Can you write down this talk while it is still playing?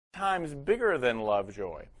times bigger than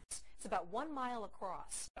Lovejoy. It's about 1 mile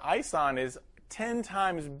across. Ison is 10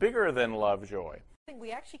 times bigger than Lovejoy.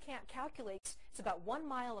 We actually can't calculate. It's about 1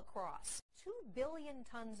 mile across. 2 billion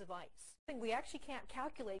tons of ice. We actually can't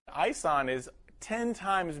calculate. Ison is 10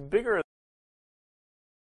 times bigger.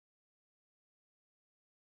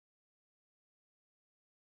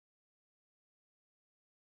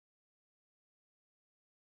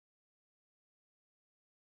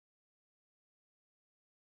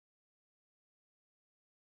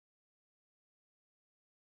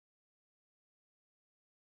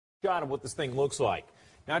 Shot of what this thing looks like.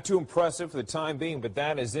 Not too impressive for the time being, but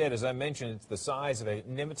that is it. As I mentioned, it's the size of a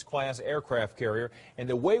Nimitz-class aircraft carrier, and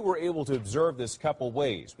the way we're able to observe this couple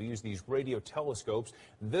ways. We use these radio telescopes.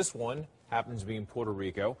 This one happens to be in Puerto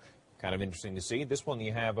Rico. Kind of interesting to see. This one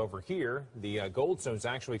you have over here, the Goldstone, is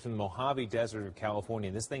actually from the Mojave Desert of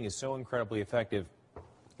California. This thing is so incredibly effective,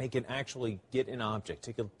 it can actually get an object,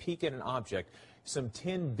 take a peek at an object some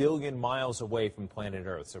 10 billion miles away from planet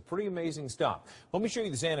Earth. So pretty amazing stuff. Let me show you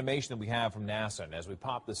this animation that we have from NASA. And as we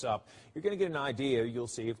pop this up, you're going to get an idea. You'll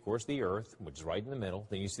see, of course, the Earth, which is right in the middle.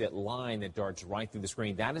 Then you see that line that darts right through the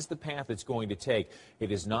screen. That is the path it's going to take.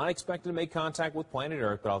 It is not expected to make contact with planet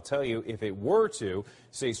Earth, but I'll tell you, if it were to,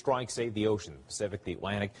 say, strike, say, the ocean, the Pacific, the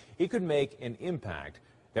Atlantic, it could make an impact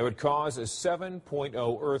that would cause a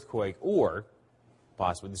 7.0 earthquake, or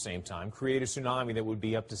possibly at the same time create a tsunami that would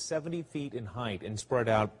be up to 70 feet in height and spread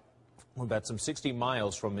out about some 60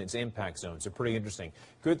 miles from its impact zone. So pretty interesting.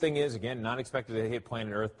 Good thing is, again, not expected to hit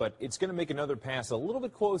planet Earth, but it's going to make another pass a little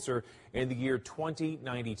bit closer in the year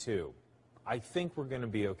 2092. I think we're going to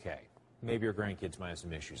be okay. Maybe your grandkids might have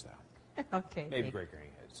some issues, though. Okay. Maybe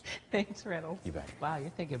great-grandkids. Thanks, Reynolds. You bet. Wow, you're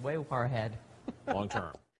thinking way far ahead. Long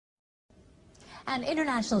term. An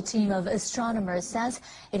international team of astronomers says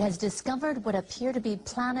it has discovered what appear to be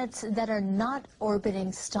planets that are not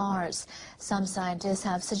orbiting stars. Some scientists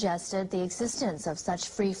have suggested the existence of such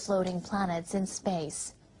free-floating planets in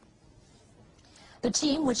space. The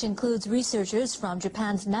team, which includes researchers from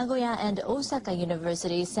Japan's Nagoya and Osaka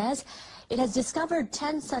universities, says it has discovered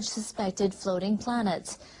 10 such suspected floating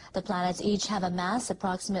planets. The planets each have a mass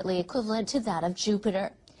approximately equivalent to that of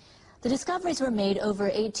Jupiter. The discoveries were made over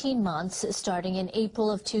 18 months, starting in April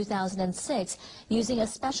of 2006, using a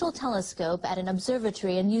special telescope at an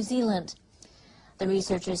observatory in New Zealand. The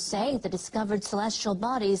researchers say the discovered celestial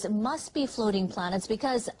bodies must be floating planets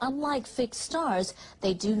because, unlike fixed stars,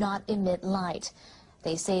 they do not emit light.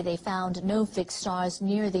 They say they found no fixed stars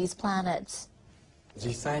near these planets.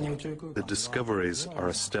 The discoveries are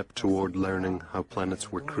a step toward learning how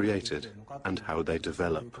planets were created and how they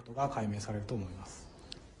develop.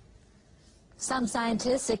 Some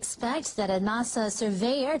scientists expect that a NASA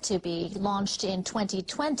surveyor to be launched in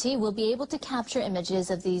 2020 will be able to capture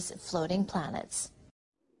images of these floating planets.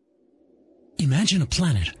 Imagine a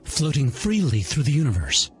planet floating freely through the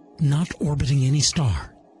universe, not orbiting any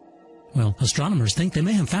star. Well, astronomers think they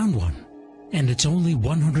may have found one, and it's only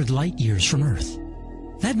 100 light years from Earth.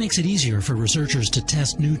 That makes it easier for researchers to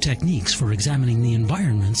test new techniques for examining the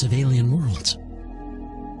environments of alien worlds.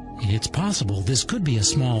 It's possible this could be a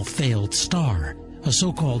small failed star, a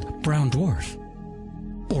so-called brown dwarf.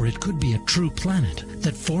 Or it could be a true planet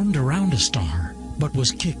that formed around a star, but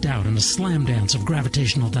was kicked out in a slam dance of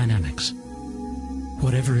gravitational dynamics.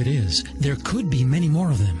 Whatever it is, there could be many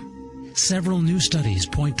more of them. Several new studies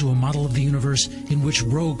point to a model of the universe in which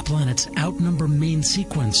rogue planets outnumber main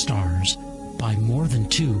sequence stars by more than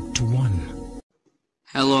 2 to 1.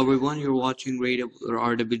 Hello everyone, you're watching Radio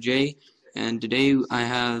RWJ. And today I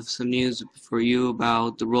have some news for you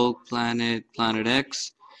about the rogue planet, Planet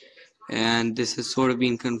X. And this has sort of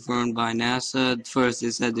been confirmed by NASA. First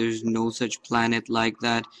they said there's no such planet like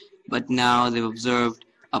that, but now they've observed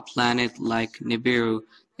a planet like Nibiru.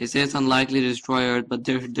 They say it's unlikely to destroy Earth, but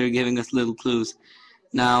they're giving us little clues.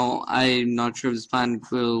 Now, I'm not sure if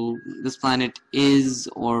this planet is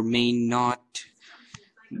or may not,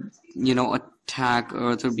 attack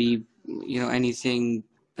Earth or be, anything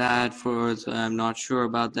bad for Earth. I'm not sure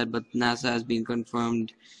about that, but NASA's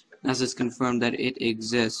confirmed that it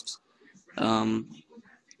exists.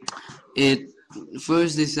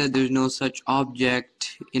 First they said there's no such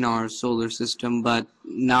object in our solar system, but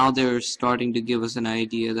now they're starting to give us an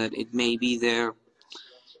idea that it may be there.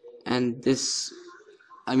 And this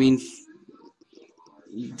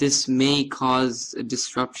may cause a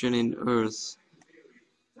disruption in Earth.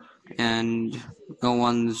 And no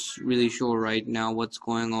one's really sure right now what's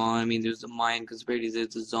going on. There's the Mayan conspiracy,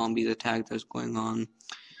 there's the zombies attack that's going on.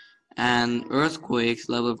 And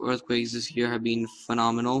level of earthquakes this year have been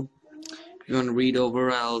phenomenal. you want to read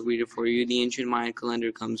over, I'll read it for you. The ancient Mayan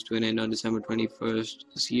calendar comes to an end on December 21st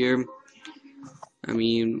this year. I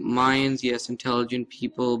mean, Mayans, yes, intelligent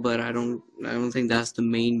people, but I don't think that's the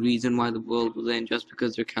main reason why the world will end, just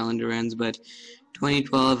because their calendar ends. But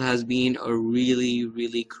 2012 has been a really,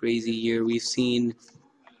 really crazy year. We've seen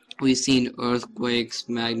earthquakes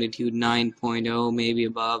magnitude 9.0, maybe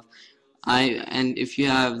above. And if you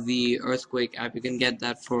have the earthquake app, you can get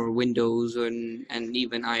that for Windows and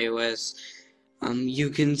even iOS.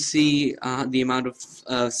 You can see the amount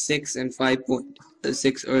of 6 and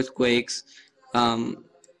 5.6 earthquakes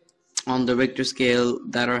on the Richter scale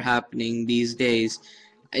that are happening these days.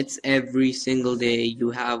 It's every single day you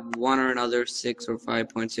have one or another 6 or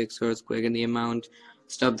 5.6 earthquake, and the amount of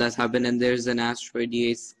stuff that's happened. And there's an asteroid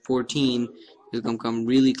DA14 is going to come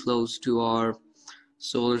really close to our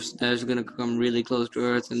solar, that's going to come really close to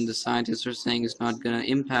Earth, and the scientists are saying it's not going to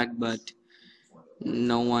impact, but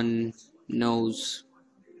no one knows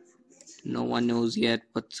yet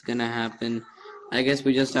what's going to happen. I guess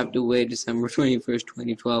we just have to wait December 21st,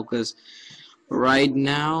 2012, because right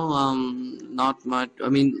now, not much. I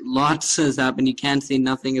mean, lots has happened. You can't say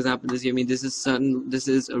nothing has happened this year. I mean, this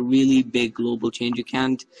is a really big global change. You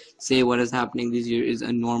can't say what is happening this year is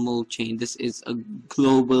a normal change. This is a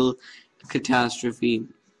global catastrophe.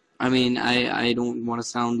 I mean, I don't want to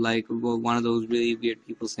sound like one of those really weird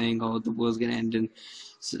people saying, oh, the world's gonna end and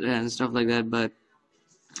stuff like that, but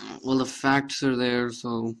well, the facts are there,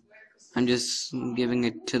 so I'm just giving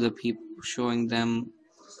it to the people, showing them,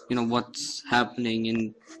 you know, what's happening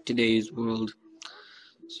in today's world.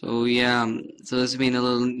 So yeah, so this has been a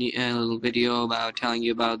little video about telling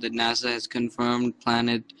you about that NASA has confirmed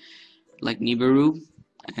planet like Nibiru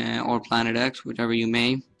or Planet X, whichever you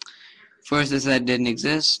may. First they said it didn't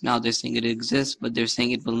exist, now they're saying it exists, but they're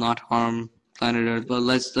saying it will not harm planet Earth. But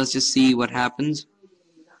let's just see what happens.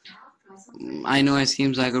 I know it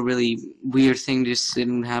seems like a really weird thing to sit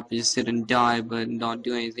and die, but not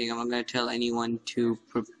do anything. I'm not going to tell anyone to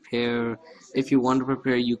prepare. If you want to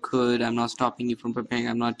prepare, you could. I'm not stopping you from preparing.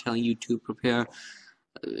 I'm not telling you to prepare.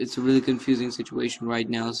 It's a really confusing situation right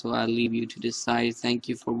now, so I'll leave you to decide. Thank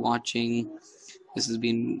you for watching. This has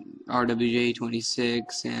been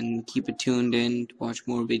RWJ26, and keep it tuned in to watch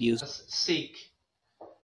more videos. Seek.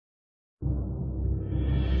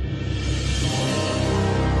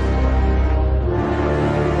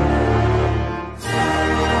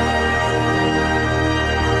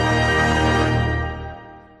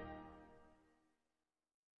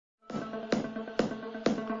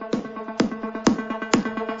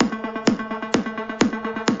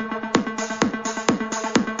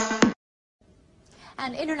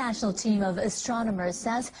 An international team of astronomers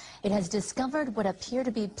says it has discovered what appear to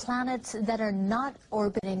be planets that are not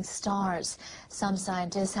orbiting stars. Some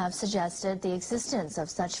scientists have suggested the existence of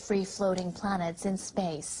such free-floating planets in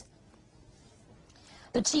space.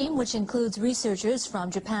 The team, which includes researchers from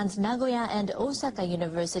Japan's Nagoya and Osaka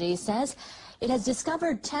universities, says it has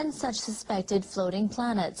discovered 10 such suspected floating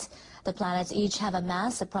planets. The planets each have a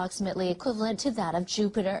mass approximately equivalent to that of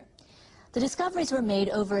Jupiter. The discoveries were made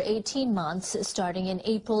over 18 months, starting in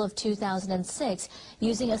April of 2006,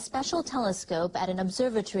 using a special telescope at an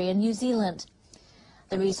observatory in New Zealand.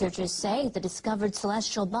 The researchers say the discovered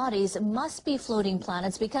celestial bodies must be floating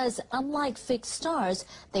planets because, unlike fixed stars,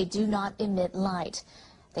 they do not emit light.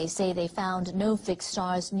 They say they found no fixed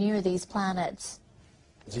stars near these planets.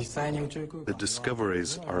 The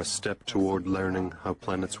discoveries are a step toward learning how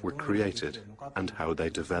planets were created and how they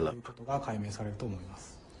develop.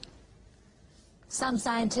 Some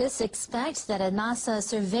scientists expect that a NASA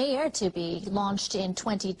surveyor to be launched in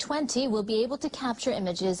 2020 will be able to capture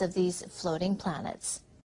images of these floating planets.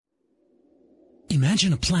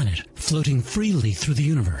 Imagine a planet floating freely through the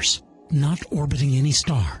universe, not orbiting any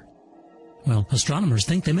star. Well, astronomers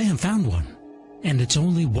think they may have found one, and it's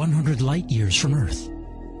only 100 light years from Earth.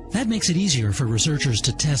 That makes it easier for researchers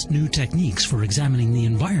to test new techniques for examining the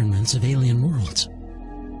environments of alien worlds.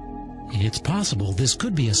 It's possible this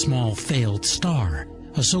could be a small failed star,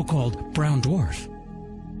 a so-called brown dwarf.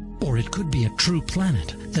 Or it could be a true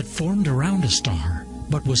planet that formed around a star,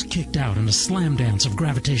 but was kicked out in a slam dance of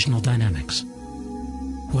gravitational dynamics.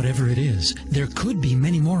 Whatever it is, there could be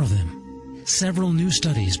many more of them. Several new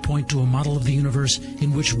studies point to a model of the universe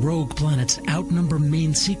in which rogue planets outnumber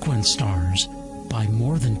main sequence stars by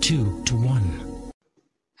more than 2 to 1.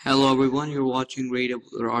 Hello everyone, you're watching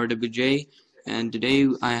RWJ. And today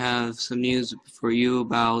I have some news for you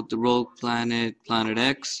about the rogue planet, Planet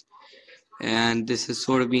X. And this has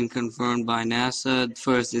sort of been confirmed by NASA.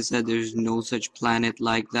 First they said there's no such planet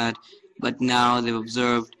like that, but now they've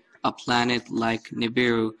observed a planet like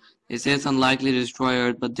Nibiru. They say it's unlikely to destroy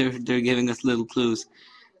Earth, but they're giving us little clues.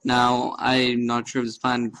 Now, I'm not sure if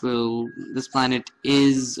this planet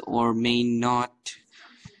is or may not,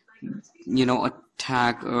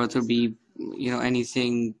 attack Earth or be,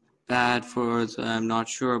 anything bad for Earth. I'm not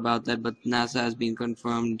sure about that, but NASA's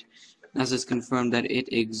confirmed that it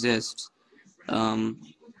exists.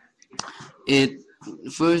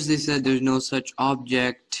 First they said there's no such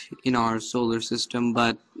object in our solar system,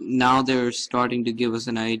 but now they're starting to give us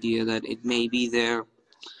an idea that it may be there.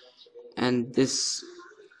 And this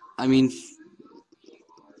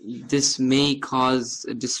may cause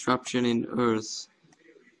a disruption in Earth,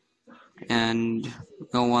 and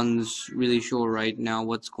no one's really sure right now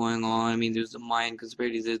what's going on. I mean, there's the Mayan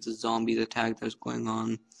conspiracy, there's the zombies attack that's going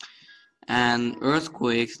on, and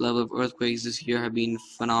level of earthquakes this year have been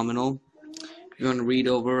phenomenal. If you want to read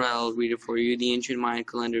over, I'll read it for you. The ancient Mayan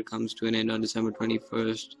calendar comes to an end on December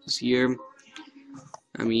 21st this year.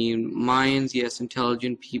 I mean, Mayans, yes,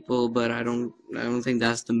 intelligent people, but I don't think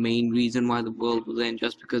that's the main reason why the world will end,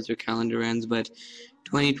 just because their calendar ends. But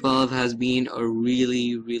 2012 has been a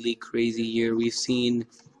really, really crazy year. We've seen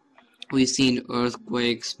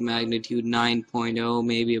earthquakes magnitude 9.0,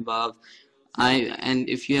 maybe above. And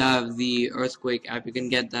if you have the earthquake app, you can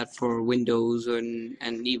get that for Windows and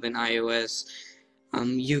even iOS.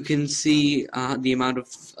 You can see the amount of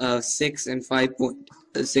 6 and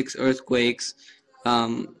 5.6 earthquakes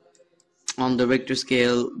on the Richter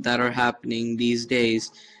scale that are happening these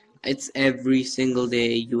days. It's every single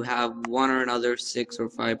day you have one or another 6 or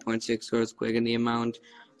 5.6 earthquake, and the amount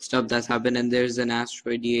of stuff that's happened. And there's an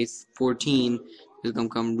asteroid DA14 that's gonna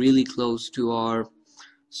come really close to our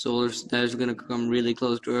that's gonna come really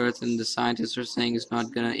close to Earth, and the scientists are saying it's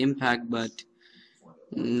not gonna impact, but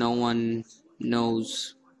no one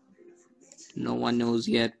knows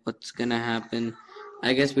yet what's gonna happen.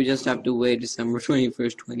 I guess we just have to wait December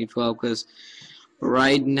 21st, 2012, because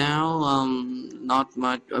right now, not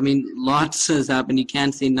much. I mean, lots has happened. You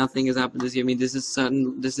can't say nothing has happened this year. I mean, this is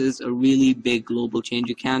a really big global change.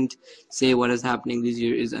 You can't say what is happening this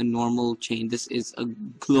year is a normal change. This is a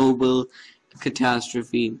global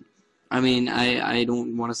catastrophe. I mean, I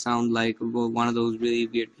don't want to sound like one of those really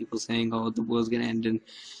weird people saying, oh, the world's gonna end and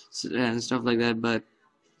stuff like that, but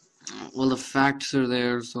well, the facts are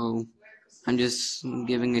there, so I'm just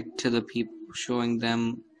giving it to the people, showing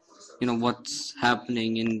them, what's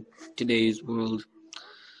happening in today's world.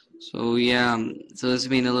 So yeah, so this has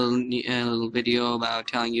been a little video about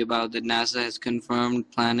telling you about that NASA has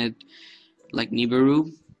confirmed planet like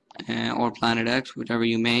Nibiru or Planet X, whichever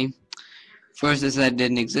you may. First they said it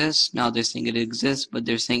didn't exist, now they're saying it exists, but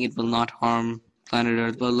they're saying it will not harm planet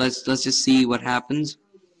Earth. But let's just see what happens.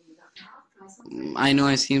 I know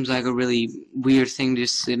it seems like a really weird thing to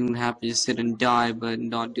sit and die but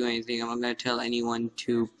not do anything. I'm not going to tell anyone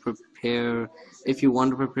to prepare. If you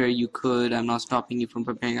want to prepare, you could. I'm not stopping you from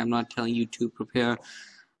preparing. I'm not telling you to prepare.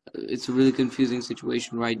 It's a really confusing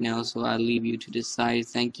situation right now, so I'll leave you to decide.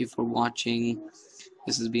 Thank you for watching.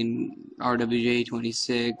 This has been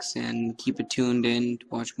RWJ26, and keep it tuned in to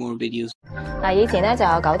watch more videos. 嗱，以前咧就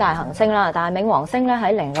有9大行星啦，但係冥王星咧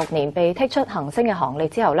喺06年被剔出行星嘅行列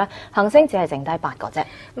之後咧，行星只係剩低8個啫。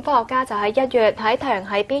咁科學家就喺1月喺太陽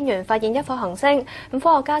系邊緣發現一顆行星，咁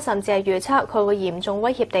科學家甚至係預測佢會嚴重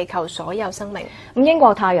威脅地球所有生命。咁英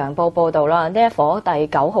國太陽報報導啦，呢一顆第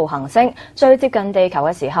9號行星最接近地球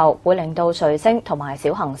嘅時候，會令到彗星同埋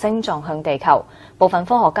小行星撞向地球。部分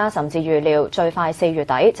科學家甚至預料最快4月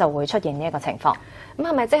底就會出現呢一個情況。咁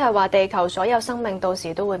係咪即係話地球所有生命到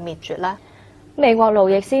時都會滅絕呢？美國路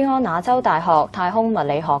易斯安那州大學太空物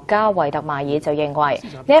理學家惠特邁爾就認為，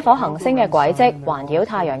呢一顆行星嘅軌跡環繞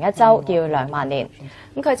太陽一周要2萬年。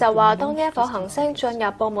咁佢就話，當呢一顆行星進入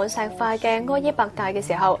佈滿石塊嘅柯伊伯帶嘅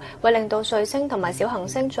時候，會令到彗星同埋小行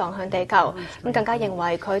星撞向地球。咁更加認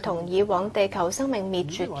為佢同以往地球生命滅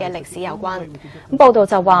絕嘅歷史有關。咁報道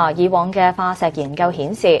就話，以往嘅化石研究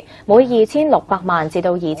顯示，每2600萬至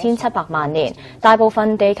到2700萬年，大部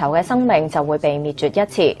分地球嘅生命就會被滅絕一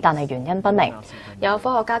次，但係原因不明。有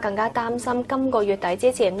科學家更加擔心今個月底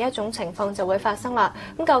之前呢一種情況就會發生啦。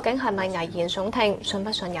咁究竟係咪危言聳聽，信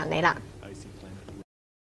不信由你啦。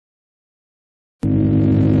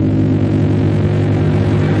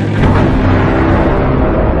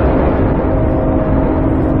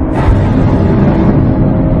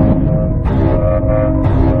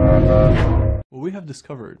What we have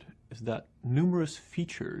discovered is that numerous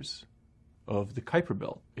features of the Kuiper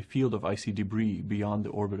Belt, a field of icy debris beyond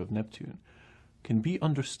the orbit of Neptune, can be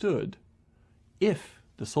understood if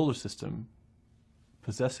the solar system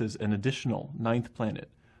possesses an additional 9th planet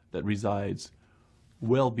that resides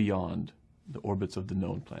well beyond the orbits of the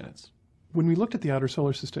known planets. When we looked at the outer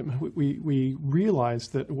solar system, we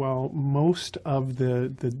realized that while most of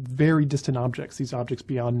the very distant objects, these objects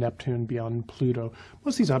beyond Neptune, beyond Pluto,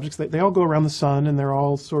 most of these objects, they all go around the sun and they're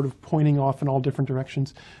all sort of pointing off in all different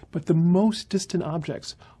directions. But the most distant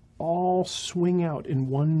objects all swing out in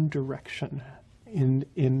one direction in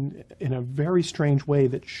a very strange way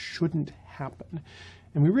that shouldn't happen.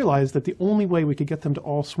 And we realized that the only way we could get them to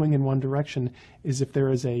all swing in one direction is if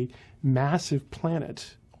there is a massive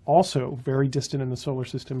planet also very distant in the solar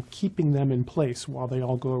system, keeping them in place while they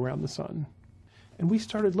all go around the sun. And we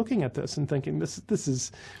started looking at this and thinking, this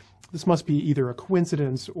must be either a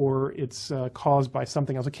coincidence or it's caused by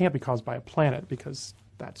something else. It can't be caused by a planet because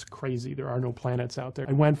that's crazy. There are no planets out there.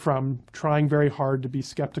 I went from trying very hard to be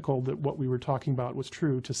skeptical that what we were talking about was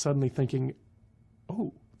true to suddenly thinking,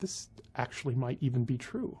 oh, this actually might even be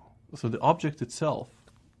true. So the object itself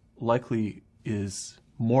likely is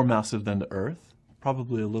more massive than the Earth,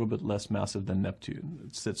 probably a little bit less massive than Neptune.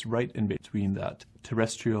 It sits right in between that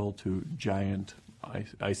terrestrial to giant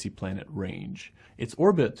icy planet range. Its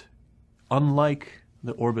orbit, unlike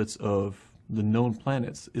the orbits of the known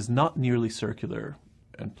planets, is not nearly circular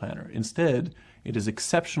and planar. Instead, it is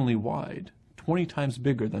exceptionally wide, 20 times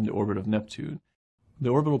bigger than the orbit of Neptune. The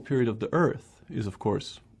orbital period of the Earth is, of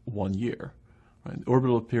course, 1 year. Right? The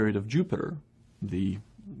orbital period of Jupiter, the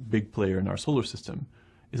big player in our solar system,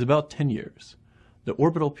 is about 10 years. The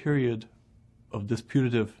orbital period of this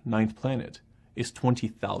putative ninth planet is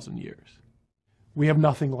 20,000 years. We have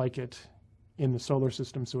nothing like it in the solar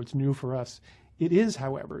system, so it's new for us. It is,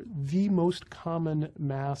 however, the most common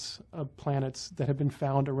mass of planets that have been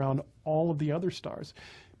found around all of the other stars.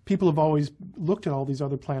 People have always looked at all these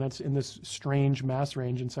other planets in this strange mass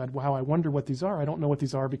range and said, wow, I wonder what these are. I don't know what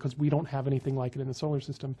these are because we don't have anything like it in the solar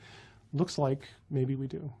system. Looks like maybe we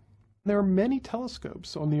do. There are many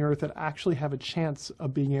telescopes on the Earth that actually have a chance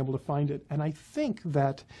of being able to find it. And I think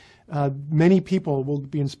that many people will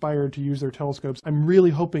be inspired to use their telescopes. I'm really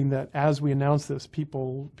hoping that as we announce this,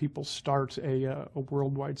 people start a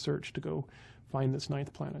worldwide search to go find this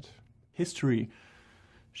ninth planet. History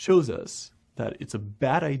shows us that it's a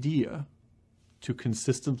bad idea to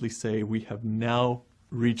consistently say we have now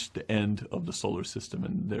reached the end of the solar system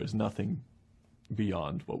and there's nothing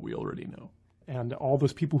beyond what we already know. And all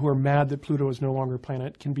those people who are mad that Pluto is no longer a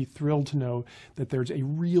planet can be thrilled to know that there's a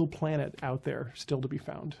real planet out there still to be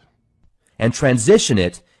found. And transition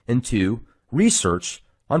it into research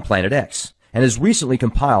on Planet X, and has recently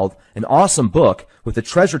compiled an awesome book with a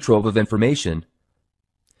treasure trove of information.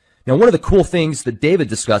 Now, one of the cool things that David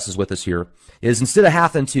discusses with us here is instead of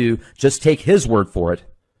having to just take his word for it,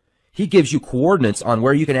 he gives you coordinates on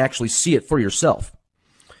where you can actually see it for yourself.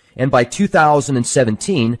 And by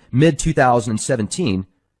 2017, mid-2017,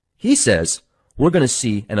 he says we're going to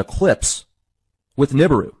see an eclipse with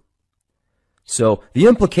Nibiru. So the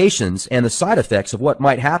implications and the side effects of what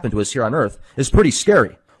might happen to us here on Earth is pretty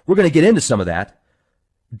scary. We're going to get into some of that.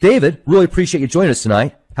 David, really appreciate you joining us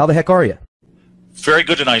tonight. How the heck are you? Very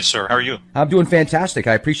good tonight, sir. How are you? I'm doing fantastic.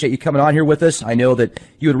 I appreciate you coming on here with us. I know that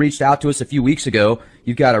you had reached out to us a few weeks ago.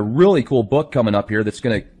 You've got a really cool book coming up here that's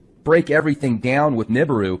going to break everything down with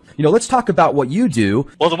Nibiru. You know, let's talk about what you do.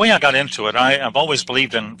 Well, the way I got into it, I've always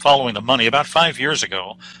believed in following the money. About 5 years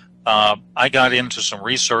ago, I got into some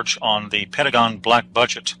research on the Pentagon black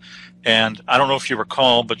budget. And I don't know if you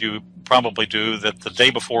recall, but you probably do, that the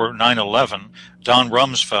day before 9/11, Don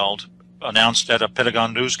Rumsfeld announced at a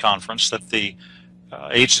Pentagon news conference that the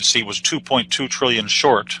agency was 2.2 trillion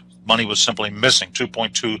short. Money was simply missing,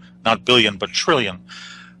 2.2, not billion, but trillion.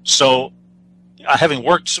 So having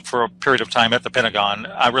worked for a period of time at the Pentagon,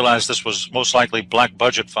 I realized this was most likely black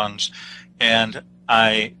budget funds, and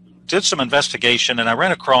I did some investigation, and I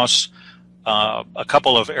ran across a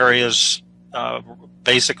couple of areas,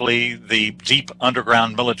 basically the deep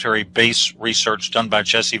underground military base research done by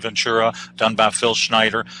Jesse Ventura, done by Phil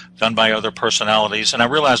Schneider, done by other personalities, and I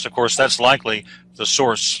realized, of course, that's likely the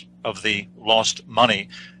source of the lost money.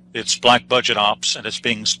 It's black budget ops, and it's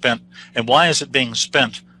being spent. And why is it being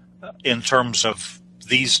spent in terms of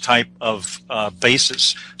these type of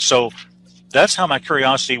bases? So that's how my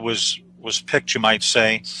curiosity was picked, you might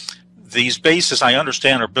say. These bases, I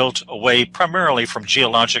understand, are built away primarily from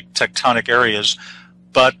geologic tectonic areas,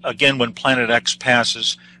 but again, when Planet X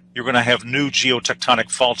passes, you're going to have new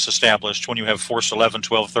geotectonic faults established when you have force 11,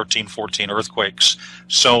 12, 13, 14 earthquakes.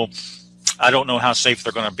 So I don't know how safe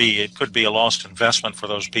they're going to be. It could be a lost investment for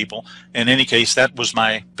those people. In any case, that was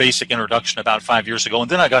my basic introduction about 5 years ago,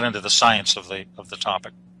 and then I got into the science of the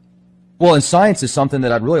topic. Well, and science is something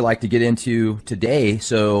that I'd really like to get into today,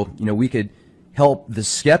 so you know we could help the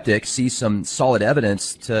skeptic see some solid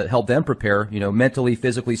evidence to help them prepare, mentally,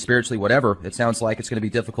 physically, spiritually, whatever. It sounds like it's going to be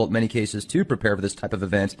difficult in many cases to prepare for this type of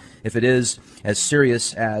event if it is as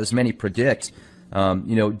serious as many predict.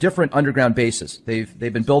 Different underground bases. They've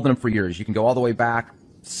been building them for years. You can go all the way back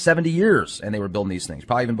 70 years, and they were building these things,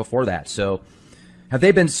 probably even before that. So have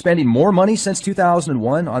they been spending more money since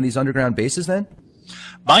 2001 on these underground bases then?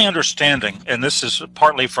 My understanding, and this is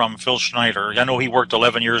partly from Phil Schneider, I know he worked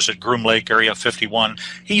 11 years at Groom Lake, Area 51.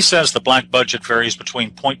 He says the black budget varies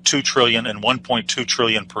between 0.2 trillion and 1.2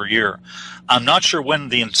 trillion per year. I'm not sure when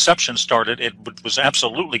the inception started. It was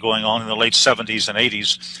absolutely going on in the late 70s and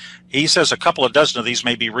 80s. He says a couple of dozen of these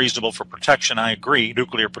may be reasonable for protection. I agree,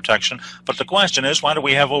 nuclear protection. But the question is, why do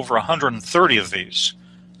we have over 130 of these?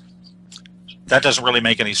 That doesn't really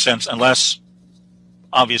make any sense unless,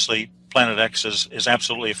 obviously, Planet X is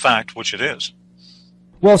absolutely a fact, which it is.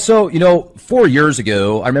 Well, so, 4 years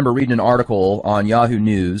ago, I remember reading an article on Yahoo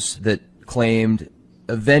News that claimed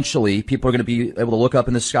eventually people are going to be able to look up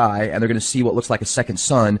in the sky and they're going to see what looks like a second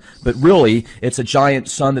sun, but really it's a giant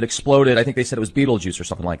sun that exploded. I think they said it was Betelgeuse or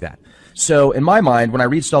something like that. So in my mind, when I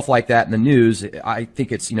read stuff like that in the news, I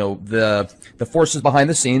think it's, the forces behind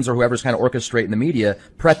the scenes or whoever's kind of orchestrating the media,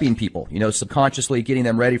 prepping people, subconsciously getting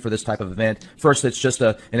them ready for this type of event. First, it's just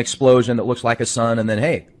an explosion that looks like a sun, and then,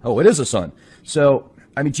 hey, oh, it is a sun. So,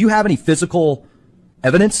 do you have any physical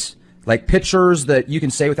evidence, like pictures that you can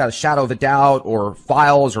say without a shadow of a doubt, or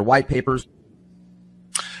files or white papers?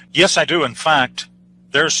 Yes, I do. In fact,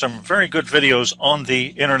 there's some very good videos on the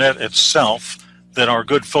internet itself that are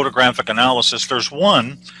good photographic analysis. There's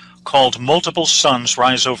one called Multiple Suns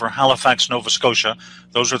Rise Over Halifax, Nova Scotia.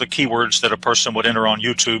 Those are the keywords that a person would enter on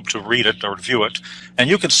YouTube to read it or view it. And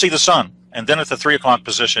you can see the sun. And then at the 3 o'clock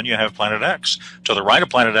position, you have Planet X. To the right of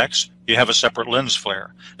Planet X, you have a separate lens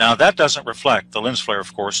flare. Now, that doesn't reflect the lens flare,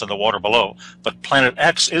 of course, in the water below. But Planet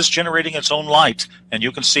X is generating its own light, and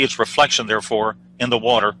you can see its reflection, therefore, in the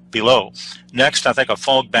water below. Next, I think a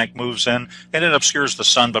fog bank moves in, and it obscures the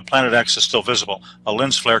sun, but Planet X is still visible. A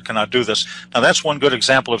lens flare cannot do this. Now, that's one good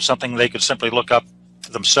example of something they could simply look up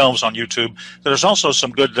themselves on YouTube. There's also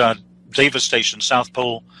some good Davis Station South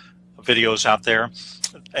Pole videos out there.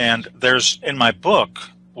 And there's, in my book,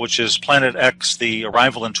 which is Planet X, The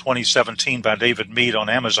Arrival in 2017 by David Mead on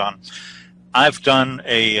Amazon, I've done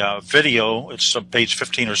a video. It's on page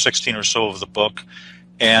 15 or 16 or so of the book.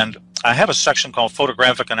 And I have a section called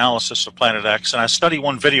Photographic Analysis of Planet X. And I study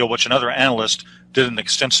one video which another analyst did an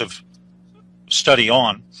extensive study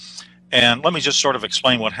on. And let me just sort of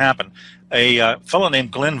explain what happened. A fellow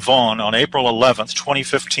named Glenn Vaughn on April 11th,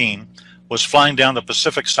 2015, was flying down the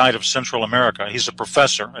Pacific side of Central America. He's a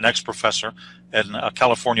professor, an ex-professor at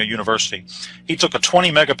California University. He took a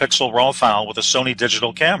 20-megapixel raw file with a Sony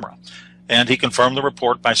digital camera, and he confirmed the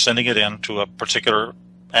report by sending it in to a particular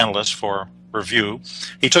analyst for review.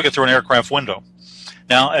 He took it through an aircraft window.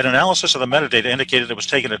 Now, an analysis of the metadata indicated it was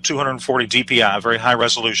taken at 240 dpi, very high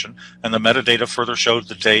resolution, and the metadata further showed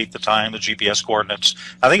the date, the time, the GPS coordinates.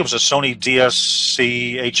 I think it was a Sony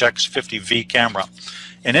DSC HX50V camera.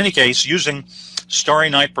 In any case, using Starry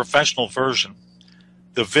Night Professional version,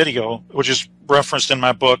 the video, which is referenced in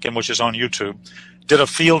my book and which is on YouTube, did a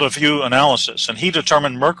field of view analysis, and he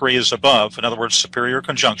determined Mercury is above, in other words, superior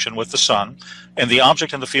conjunction with the sun, and the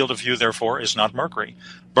object in the field of view, therefore, is not Mercury.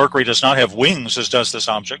 Mercury does not have wings, as does this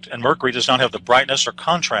object, and Mercury does not have the brightness or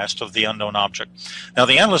contrast of the unknown object. Now,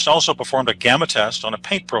 the analyst also performed a gamma test on a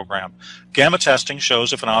paint program. Gamma testing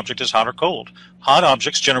shows if an object is hot or cold. Hot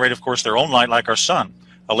objects generate, of course, their own light like our sun.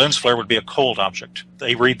 A lens flare would be a cold object.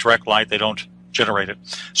 They read direct light, they don't generate it.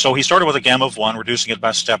 So he started with a gamma of 1, reducing it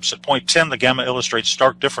by steps. At point 10, the gamma illustrates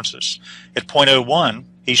stark differences. At point 01,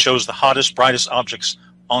 he shows the hottest, brightest objects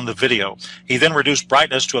on the video. He then reduced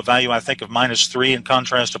brightness to a value, I think, of -3 in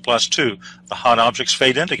contrast to +2. The hot objects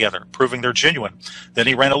fade in together, proving they're genuine. Then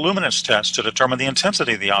he ran a luminance test to determine the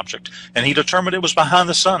intensity of the object, and he determined it was behind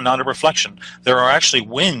the sun, not a reflection. There are actually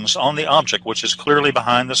wings on the object, which is clearly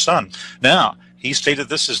behind the sun. Now, he stated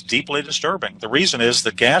this is deeply disturbing. The reason is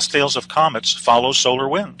that gas tails of comets follow solar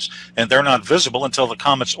winds, and they're not visible until the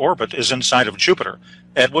comet's orbit is inside of Jupiter,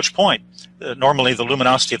 at which point, normally the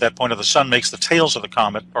luminosity at that point of the sun makes the tails of the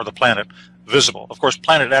comet or the planet visible. Of course,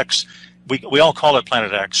 Planet X, we all call it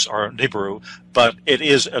Planet X or Nibiru, but it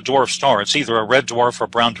is a dwarf star. It's either a red dwarf or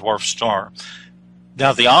brown dwarf star.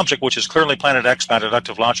 Now, the object, which is clearly Planet X by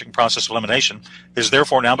deductive logic and process of elimination, is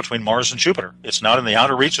therefore now between Mars and Jupiter. It's not in the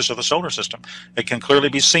outer reaches of the solar system. It can clearly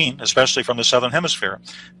be seen, especially from the southern hemisphere.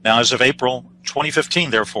 Now, as of April 2015,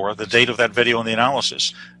 therefore, the date of that video and the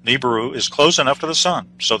analysis, Nibiru is close enough to the sun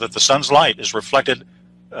so that the sun's light is reflected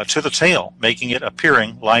to the tail, making it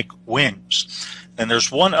appearing like wings. And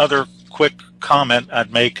there's one other quick comment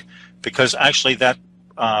I'd make, because actually that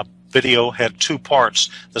video had two parts.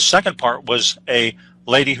 The second part was a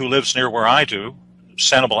lady who lives near where I do,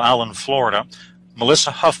 Sanibel Island, Florida,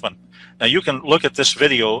 Melissa Huffman. Now, you can look at this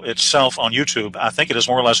video itself on YouTube. I think it has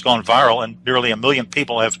more or less gone viral, and nearly 1 million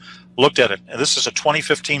people have looked at it. And this is a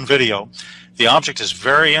 2015 video. The object is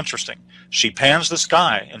very interesting. She pans the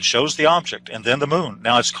sky and shows the object, and then the moon.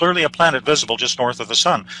 Now, it's clearly a planet visible just north of the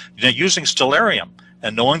sun. Now, using stellarium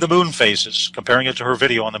and knowing the moon phases, comparing it to her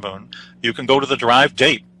video on the moon, you can go to the derived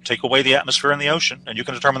date, take away the atmosphere and the ocean, and you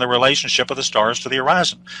can determine the relationship of the stars to the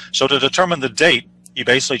horizon. So to determine the date, you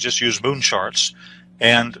basically just use moon charts.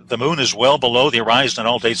 And the moon is well below the horizon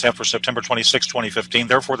on all dates after September 26, 2015.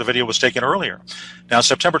 Therefore, the video was taken earlier. Now,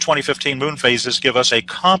 September 2015 moon phases give us a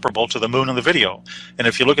comparable to the moon in the video. And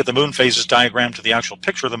if you look at the moon phases diagram to the actual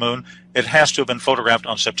picture of the moon, it has to have been photographed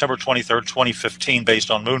on September 23, 2015, based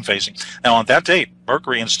on moon phasing. Now, on that date,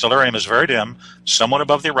 Mercury in stellarium is very dim, somewhat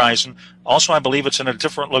above the horizon. Also, I believe it's in a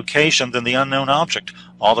different location than the unknown object.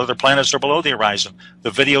 All other planets are below the horizon. The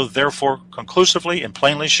video, therefore, conclusively and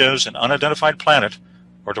plainly shows an unidentified planet,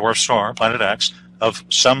 or dwarf star, planet X, of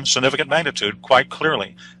some significant magnitude quite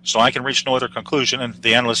clearly. So I can reach no other conclusion, and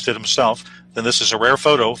the analyst did himself, than this is a rare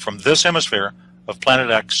photo from this hemisphere of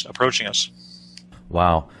planet X approaching us.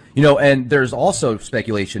 Wow. You know, and there's also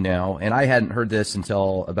speculation now, and I hadn't heard this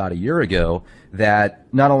until about a year ago, that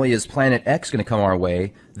not only is planet X going to come our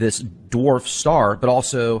way, this dwarf star, but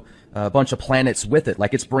also a bunch of planets with it,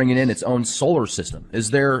 like it's bringing in its own solar system.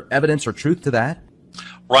 Is there evidence or truth to that?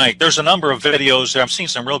 Right. There's a number of videos. I've seen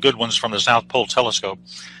some real good ones from the South Pole Telescope,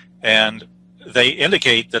 and they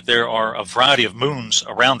indicate that there are a variety of moons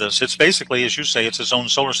around this. It's basically, as you say, it's its own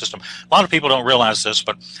solar system. A lot of people don't realize this,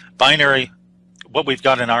 but binary, what we've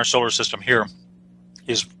got in our solar system here,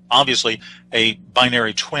 is obviously a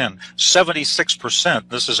binary twin. 76%,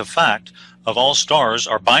 this is a fact, of all stars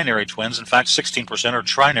are binary twins. In fact, 16% are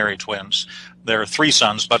trinary twins. There are 3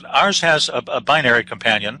 suns, but ours has a binary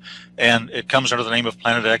companion, and it comes under the name of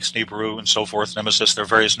Planet X, Nibiru, and so forth, Nemesis. There are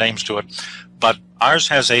various names to it. But ours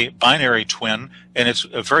has a binary twin, and it's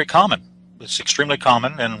very common. It's extremely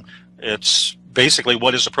common, and it's basically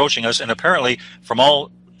what is approaching us. And apparently, from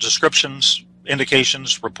all descriptions,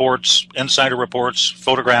 indications, reports, insider reports,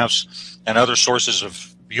 photographs, and other sources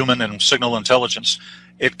of human and signal intelligence,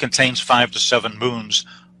 it contains 5 to 7 moons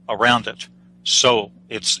around it. So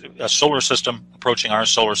it's a solar system approaching our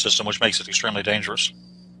solar system, which makes it extremely dangerous.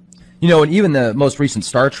 You know, and even the most recent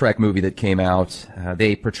Star Trek movie that came out,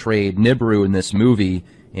 they portrayed Nibiru in this movie,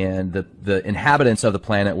 and the inhabitants of the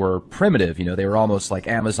planet were primitive. You know, they were almost like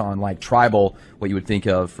Amazon-like tribal, what you would think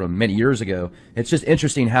of from many years ago. It's just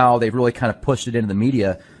interesting how they've really kind of pushed it into the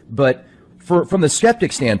media. But from the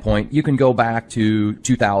skeptic standpoint, you can go back to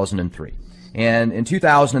 2003. And in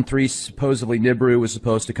 2003, supposedly Nibiru was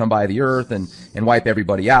supposed to come by the Earth and wipe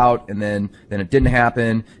everybody out, and then it didn't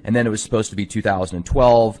happen, and then it was supposed to be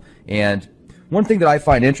 2012. And one thing that I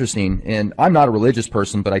find interesting, and I'm not a religious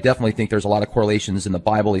person, but I definitely think there's a lot of correlations in the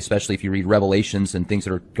Bible, especially if you read Revelations and things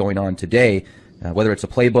that are going on today, whether it's a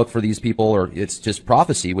playbook for these people or it's just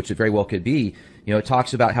prophecy, which it very well could be. You know, it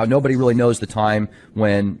talks about how nobody really knows the time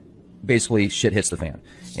when basically shit hits the fan.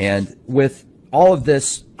 And with all of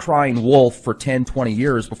this crying wolf for 10, 20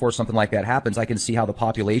 years before something like that happens, I can see how the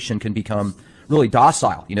population can become really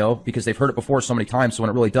docile, you know, because they've heard it before so many times. So when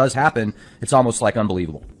it really does happen, it's almost like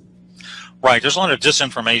unbelievable. Right. There's a lot of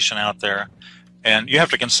disinformation out there, and you have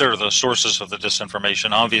to consider the sources of the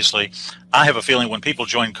disinformation. Obviously, I have a feeling when people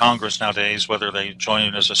join Congress nowadays, whether they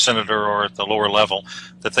join as a senator or at the lower level,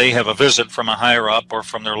 that they have a visit from a higher up or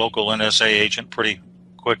from their local NSA agent pretty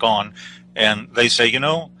quick on, and they say, you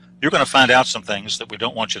know, you're going to find out some things that we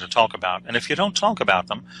don't want you to talk about. And if you don't talk about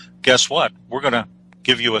them, guess what? We're going to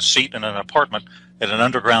give you a seat in an apartment at an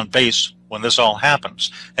underground base when this all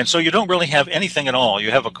happens. And so you don't really have anything at all.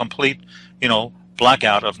 You have a complete, you know,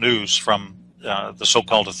 blackout of news from the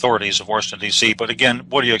so-called authorities of Washington, D.C. But again,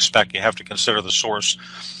 what do you expect? You have to consider the source.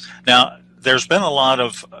 Now, there's been a lot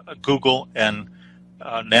of Google and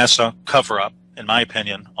NASA cover-up, in my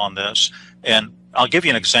opinion, on this. And I'll give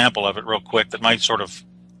you an example of it real quick that might sort of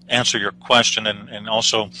answer your question and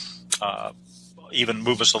also even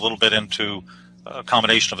move us a little bit into a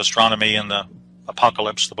combination of astronomy and the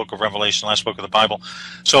Apocalypse, the book of Revelation, last book of the Bible.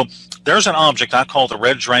 So there's an object I call the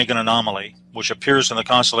Red Dragon Anomaly, which appears in the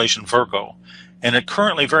constellation Virgo. And it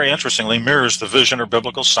currently, very interestingly, mirrors the vision or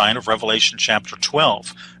biblical sign of Revelation chapter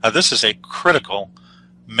 12. Now, this is a critical,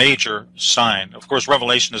 major sign. Of course,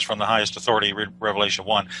 Revelation is from the highest authority, read Revelation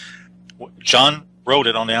 1. John wrote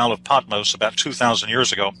it on the Isle of Patmos about 2,000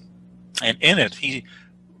 years ago. And in it, he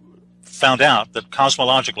found out that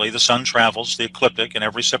cosmologically the sun travels the ecliptic, and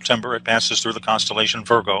every September it passes through the constellation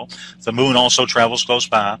Virgo. The moon also travels close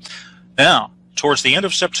by. Now, towards the end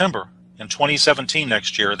of September, in 2017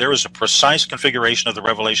 next year, there is a precise configuration of the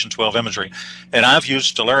Revelation 12 imagery. And I've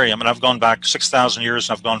used stellarium, and I've gone back 6,000 years,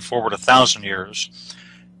 and I've gone forward 1,000 years.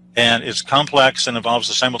 And it's complex and involves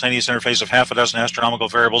the simultaneous interface of half a dozen astronomical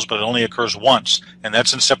variables, but it only occurs once, and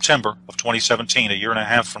that's in September of 2017, a year and a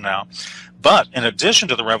half from now. But in addition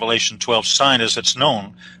to the Revelation 12 sign as it's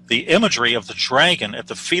known, the imagery of the dragon at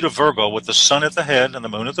the feet of Virgo with the sun at the head and the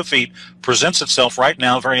moon at the feet presents itself right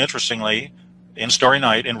now, very interestingly, in Starry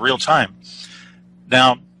Night in real time.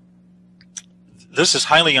 Now, this is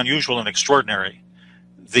highly unusual and extraordinary.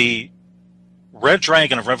 The red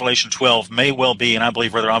dragon of Revelation 12 may well be, and I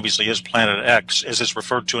believe rather obviously is, Planet X, as is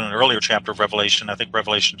referred to in an earlier chapter of Revelation, I think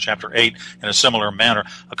Revelation chapter 8, in a similar manner.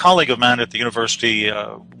 A colleague of mine at the university,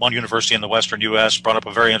 one university in the western U.S., brought up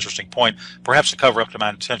a very interesting point, perhaps to cover up to my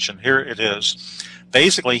attention. Here it is.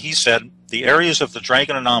 Basically, he said the areas of the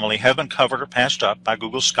dragon anomaly have been covered or patched up by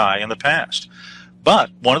Google Sky in the past.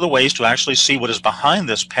 But one of the ways to actually see what is behind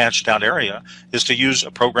this patched out area is to use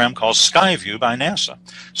a program called Skyview by NASA.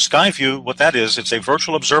 Skyview, what that is, it's a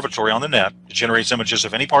virtual observatory on the net. It generates images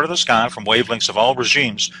of any part of the sky from wavelengths of all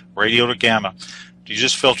regimes, radio to gamma. You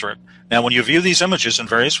just filter it. Now, when you view these images in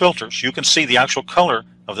various filters, you can see the actual color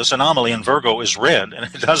of this anomaly in Virgo is red, and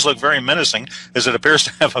it does look very menacing, as it appears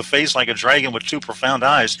to have a face like a dragon with two profound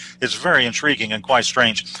eyes. It's very intriguing and quite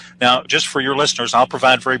strange. Now, just for your listeners, I'll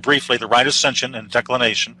provide very briefly the right ascension and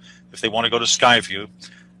declination if they want to go to Skyview.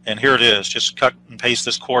 And here it is. Just cut and paste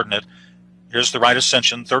this coordinate. Here's the right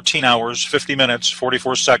ascension, 13 hours, 50 minutes,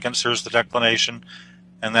 44 seconds. Here's the declination,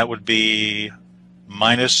 and that would be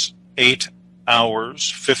minus 8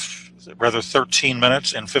 hours, 13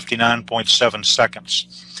 minutes and 59.7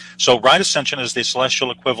 seconds. So right ascension is the celestial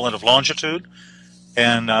equivalent of longitude,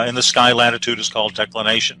 and in the sky latitude is called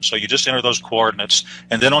declination. So you just enter those coordinates,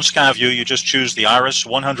 and then on Skyview you just choose the Iris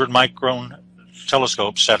 100 micron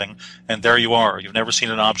telescope setting, and there you are. You've never seen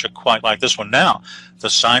an object quite like this one. Now, the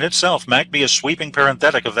sign itself might be a sweeping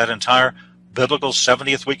parenthetic of that entire biblical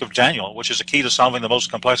 70th week of Daniel, which is a key to solving the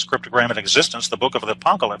most complex cryptogram in existence, the Book of the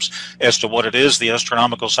Apocalypse. As to what it is, the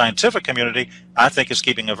astronomical scientific community, I think, is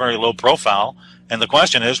keeping a very low profile. And the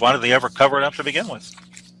question is, why did they ever cover it up to begin with?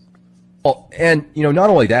 Well, and not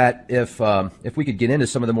only that, if we could get into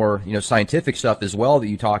some of the more scientific stuff as well that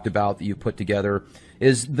you talked about, that you put together,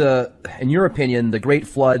 is in your opinion, the Great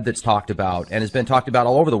Flood that's talked about and has been talked about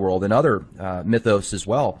all over the world and other mythos as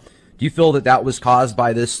well. Do you feel that that was caused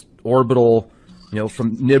by this orbital,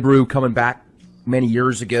 from Nibiru coming back many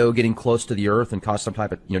years ago, getting close to the Earth and caused some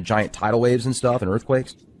type of, giant tidal waves and stuff and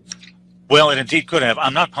earthquakes? Well, it indeed could have.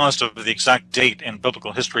 I'm not positive of the exact date in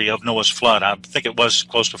biblical history of Noah's flood. I think it was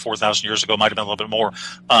close to 4,000 years ago, might have been a little bit more.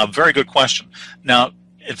 Very good question. Now,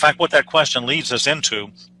 in fact, what that question leads us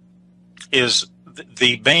into is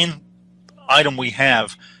the main item we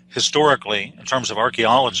have historically in terms of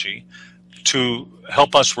archaeology to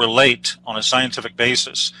help us relate on a scientific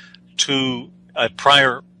basis to a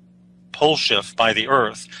prior pole shift by the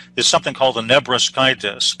Earth is something called the Nebra sky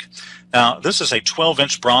disk. Now, this is a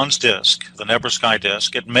 12-inch bronze disk, the Nebra sky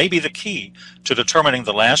disk. It may be the key to determining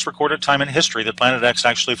the last recorded time in history that Planet X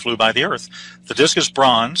actually flew by the Earth. The disk is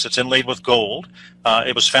bronze. It's inlaid with gold.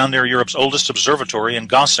 It was found near Europe's oldest observatory in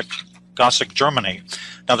Gossig, Germany.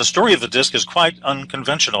 Now, the story of the disk is quite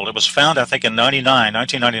unconventional. It was found, I think, in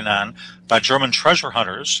 1999, by German treasure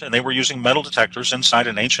hunters, and they were using metal detectors inside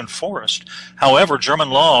an ancient forest. However, German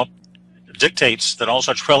law dictates that all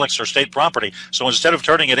such relics are state property. So instead of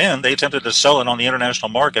turning it in, they attempted to sell it on the international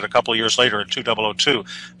market a couple of years later in 2002.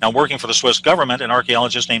 Now, working for the Swiss government, an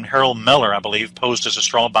archaeologist named Harold Meller, I believe, posed as a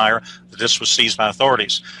straw buyer. The disc was seized by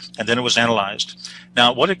authorities, and then it was analyzed.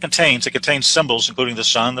 Now, what it contains symbols, including the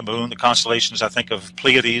sun, the moon, the constellations, I think, of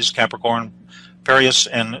Pleiades, Capricorn, Piraeus,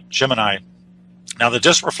 and Gemini. Now, the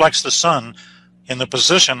disc reflects the sun in the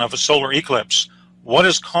position of a solar eclipse. What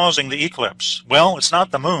is causing the eclipse? Well, it's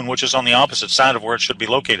not the moon, which is on the opposite side of where it should be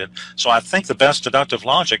located. So I think the best deductive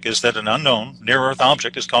logic is that an unknown near-Earth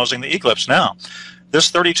object is causing the eclipse. Now,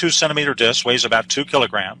 this 32-centimeter disk weighs about 2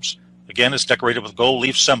 kilograms. Again, it's decorated with gold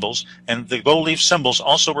leaf symbols, and the gold leaf symbols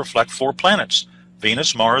also reflect 4 planets: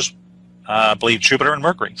 Venus, Mars, I believe Jupiter, and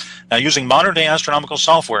Mercury. Now, using modern-day astronomical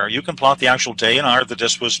software, you can plot the actual day and hour the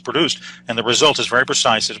disk was produced, and the result is very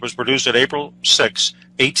precise. It was produced at April 6,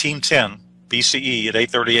 1810, BCE at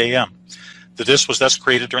 8:30 a.m. The disk was thus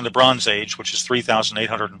created during the Bronze Age, which is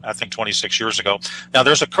 3,826 years ago. Now,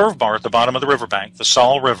 there's a curved bar at the bottom of the riverbank, the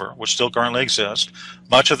Saul River, which still currently exists.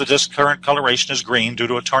 Much of the disk's current coloration is green due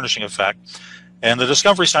to a tarnishing effect. And the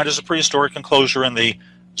discovery site is a prehistoric enclosure in the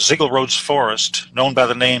Ziegelrodes Forest, known by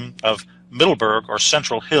the name of Middleburg or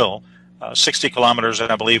Central Hill, 60 kilometers,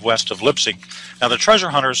 I believe, west of Leipzig. Now, the treasure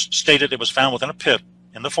hunters stated it was found within a pit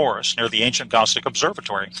in the forest near the ancient Gothic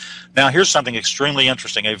observatory. Now, here's something extremely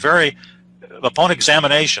interesting. Upon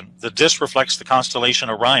examination, the disk reflects the constellation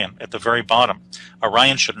Orion at the very bottom.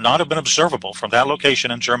 Orion should not have been observable from that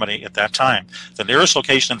location in Germany at that time. The nearest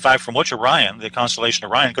location, in fact, from which Orion, the constellation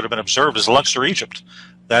Orion, could have been observed is Luxor, Egypt.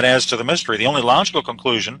 That adds to the mystery. The only logical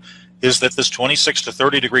conclusion is that this 26 to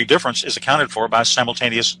 30 degree difference is accounted for by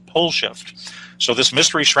simultaneous pole shift. So this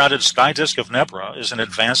mystery-shrouded sky disk of Nebra is an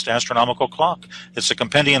advanced astronomical clock. It's a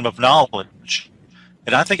compendium of knowledge.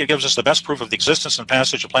 And I think it gives us the best proof of the existence and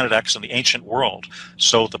passage of Planet X in the ancient world.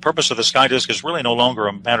 So the purpose of the sky disk is really no longer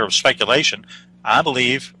a matter of speculation. I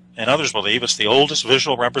believe, and others believe, it's the oldest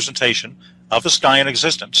visual representation of the sky in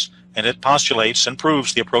existence, and it postulates and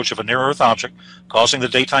proves the approach of a near-Earth object causing the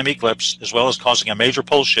daytime eclipse, as well as causing a major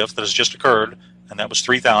pole shift that has just occurred, and that was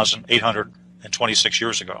 3,826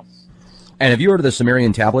 years ago. And have you heard of the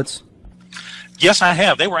Sumerian tablets? Yes, I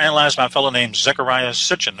have. They were analyzed by a fellow named Zechariah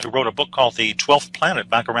Sitchin, who wrote a book called The 12th Planet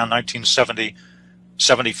back around 1970,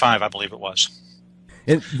 75, I believe it was.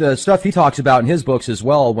 And the stuff he talks about in his books as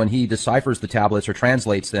well, when he deciphers the tablets or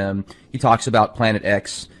translates them, he talks about Planet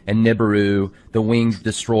X and Nibiru, the winged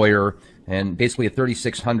destroyer, and basically a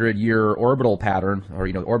 3,600-year orbital pattern, or,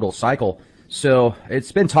 orbital cycle. So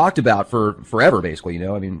it's been talked about for forever, basically,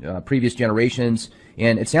 previous generations.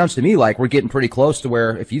 And it sounds to me like we're getting pretty close to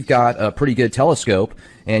where if you've got a pretty good telescope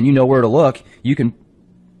and you know where to look, you can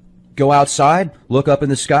go outside, look up in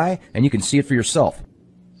the sky, and you can see it for yourself.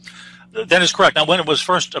 That is correct. Now, when it was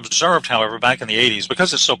first observed, however, back in the 80s,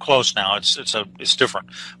 because it's so close now, it's different.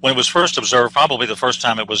 When it was first observed, probably the first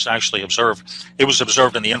time it was actually observed, it was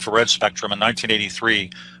observed in the infrared spectrum in 1983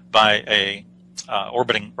 by a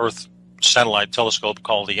orbiting Earth satellite telescope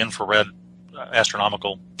called the Infrared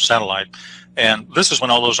Astronomical Satellite. And this is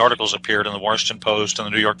when all those articles appeared in the Washington Post and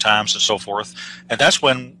the New York Times and so forth. And that's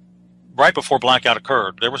when, right before blackout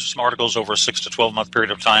occurred, there were some articles over a 6 to 12 month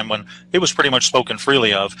period of time when it was pretty much spoken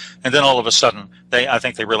freely of. And then all of a sudden, I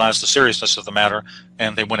think they realized the seriousness of the matter,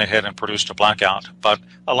 and they went ahead and produced a blackout. But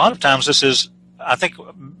a lot of times I think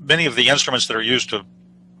many of the instruments that are used to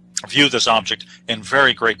view this object in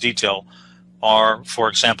very great detail are, for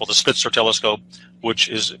example, the Spitzer telescope, which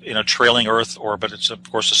is in a trailing Earth orbit. It's, of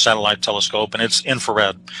course, a satellite telescope, and it's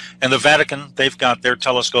infrared. And the Vatican, they've got their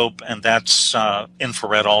telescope, and that's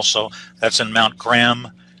infrared also. That's in Mount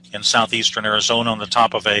Graham in southeastern Arizona on the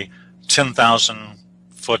top of a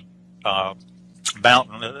 10,000-foot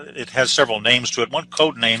mountain. It has several names to it. One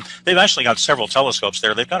code name, they've actually got several telescopes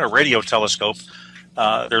there. They've got a radio telescope.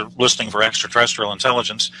 They're listening for extraterrestrial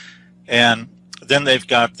intelligence. And then they've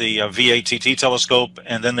got the VATT telescope,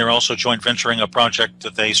 and then they're also joint venturing a project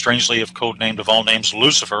that they strangely have codenamed, of all names,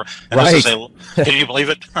 Lucifer. And right. This is can you believe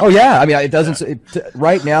it? Oh, yeah. I mean, it doesn't.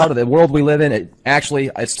 Right now, to the world we live in,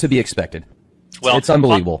 it's to be expected. Well, it's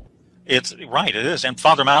unbelievable. It's right. It is. And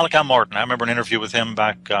Father Malachi Martin, I remember an interview with him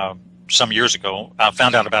back some years ago. I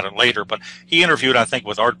found out about it later, but he interviewed, I think,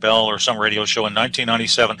 with Art Bell or some radio show in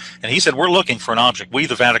 1997, and he said, we're looking for an object. We,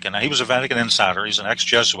 the Vatican. Now, he was a Vatican insider. He's an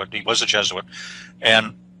ex-Jesuit. He was a Jesuit.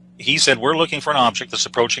 And he said, we're looking for an object that's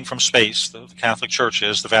approaching from space. The Catholic Church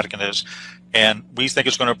is, the Vatican is, and we think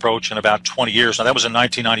it's going to approach in about 20 years. Now, that was in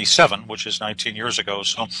 1997, which is 19 years ago.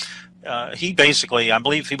 So he basically, I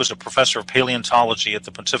believe he was a professor of paleontology at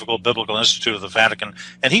the Pontifical Biblical Institute of the Vatican,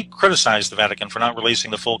 and he criticized the Vatican for not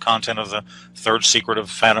releasing the full content of the Third Secret of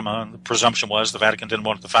Fatima. And the presumption was the Vatican didn't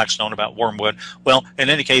want the facts known about wormwood. Well, in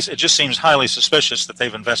any case, it just seems highly suspicious that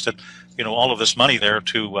they've invested, all of this money there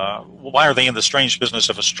to, why are they in the strange business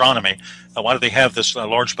of astronomy? Why do they have this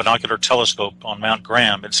large binocular telescope on Mount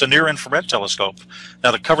Graham? It's a near-infrared telescope.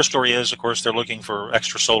 Now, the cover story is, of course, they're looking for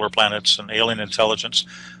extrasolar planets and alien intelligence.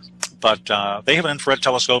 But they have an infrared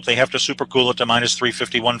telescope. They have to supercool it to minus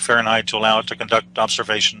 351 Fahrenheit to allow it to conduct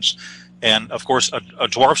observations. And, of course, a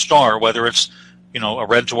dwarf star, whether it's, a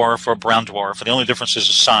red dwarf or a brown dwarf, the only difference is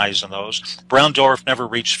the size in those. Brown dwarf never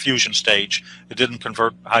reached fusion stage. It didn't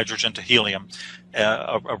convert hydrogen to helium.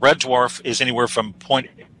 A red dwarf is anywhere from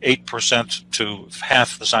 0.8% to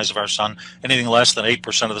half the size of our sun. Anything less than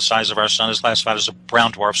 8% of the size of our sun is classified as a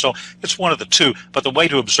brown dwarf. So it's one of the two. But the way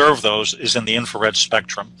to observe those is in the infrared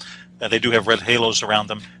spectrum. They do have red halos around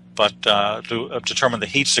them, but to determine the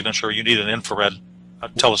heat signature, you need an infrared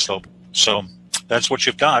telescope. So that's what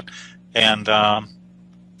you've got. And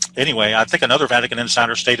anyway, I think another Vatican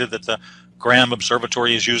insider stated that the Graham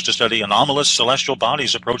Observatory is used to study anomalous celestial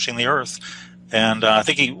bodies approaching the Earth. And I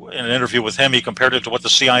think in an interview with him, he compared it to what the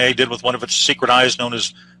CIA did with one of its secret eyes known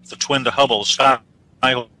as the twin to Hubble,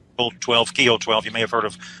 Skyhole 12, Keyhole 12. You may have heard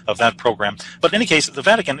of that program. But in any case, the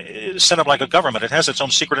Vatican is set up like a government. It has its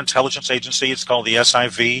own secret intelligence agency. It's called the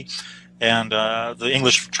SIV. And the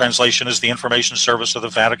English translation is the Information Service of the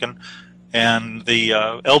Vatican. And the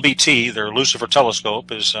LBT, their Lucifer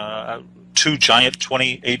telescope, is two giant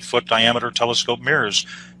 28-foot diameter telescope mirrors.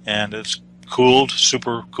 And it's cooled,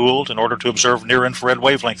 super cooled, in order to observe near-infrared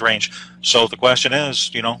wavelength range. So the question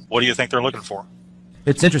is, what do you think they're looking for?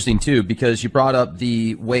 It's interesting, too, because you brought up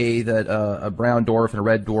the way that a brown dwarf and a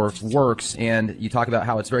red dwarf works, and you talk about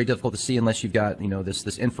how it's very difficult to see unless you've got,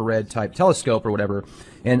 this infrared-type telescope or whatever.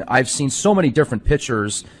 And I've seen so many different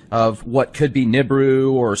pictures of what could be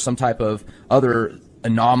Nibiru or some type of other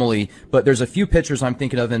anomaly, but there's a few pictures I'm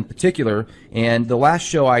thinking of in particular, and the last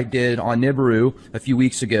show I did on Nibiru a few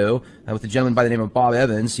weeks ago with a gentleman by the name of Bob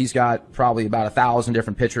Evans, he's got probably about 1,000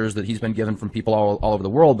 different pictures that he's been given from people all over the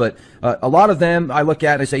world, but a lot of them I look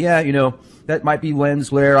at and I say, yeah, that might be lens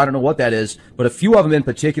glare, I don't know what that is, but a few of them in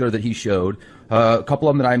particular that he showed, a couple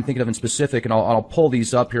of them that I'm thinking of in specific, and I'll pull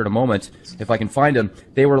these up here in a moment if I can find them.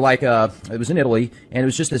 They were like, it was in Italy, and it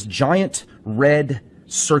was just this giant red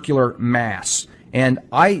circular mass. And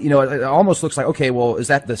it almost looks like, okay, well, is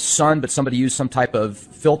that the sun, but somebody used some type of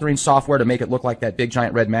filtering software to make it look like that big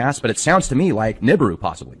giant red mass? But it sounds to me like Nibiru,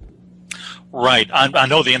 possibly. Right. I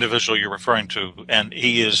know the individual you're referring to, and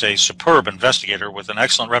he is a superb investigator with an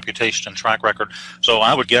excellent reputation and track record. So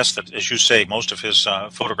I would guess that, as you say, most of his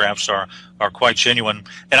photographs are quite genuine.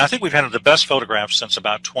 And I think we've had the best photographs since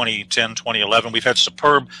about 2010, 2011. We've had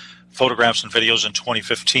superb photographs and videos in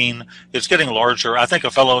 2015. It's getting larger. I think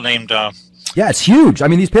a fellow named... Yeah, it's huge. I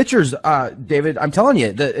mean, these pictures, David, I'm telling you,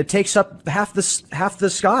 it takes up half the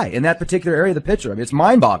sky in that particular area of the picture. I mean, it's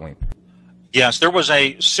mind-boggling. Yes, there was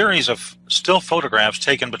a series of still photographs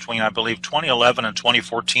taken between, I believe, 2011 and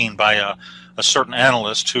 2014 by a certain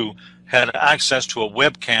analyst who had access to a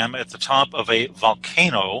webcam at the top of a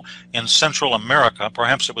volcano in Central America.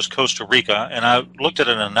 Perhaps it was Costa Rica. And I looked at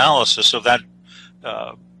an analysis of that,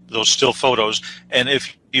 those still photos. And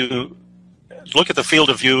if you look at the field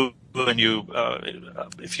of view, and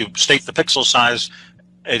if you state the pixel size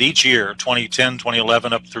at each year, 2010,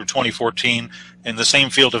 2011, up through 2014, in the same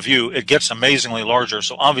field of view, it gets amazingly larger.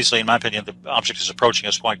 So obviously, in my opinion, the object is approaching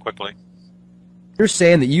us quite quickly. You're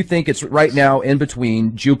saying that you think it's right now in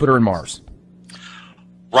between Jupiter and Mars.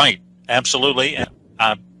 Right, absolutely. And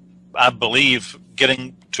I believe,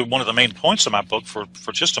 getting to one of the main points of my book for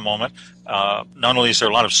just a moment, not only is there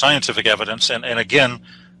a lot of scientific evidence, and again,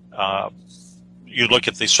 you look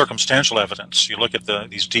at the circumstantial evidence. You look at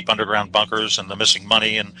these deep underground bunkers and the missing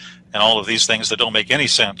money and all of these things that don't make any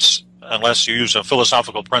sense unless you use a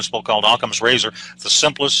philosophical principle called Occam's razor. The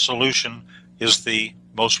simplest solution is the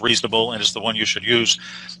most reasonable and is the one you should use.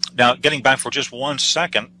 Now, getting back for just 1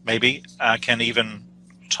 second, maybe I can even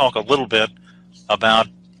talk a little bit about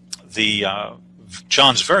the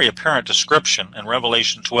John's very apparent description in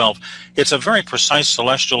Revelation 12. It's a very precise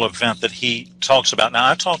celestial event that he talks about. Now,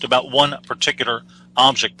 I talked about one particular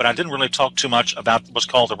object, but I didn't really talk too much about what's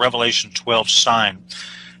called the Revelation 12 sign.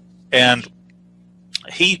 And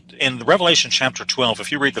in Revelation chapter 12,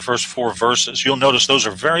 if you read the first 4 verses, you'll notice those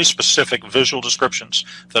are very specific visual descriptions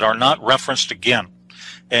that are not referenced again.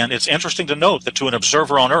 And it's interesting to note that to an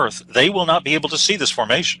observer on Earth, they will not be able to see this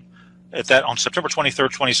formation. On September 23rd,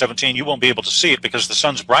 2017, you won't be able to see it because the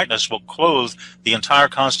sun's brightness will clothe the entire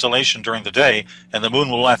constellation during the day, and the moon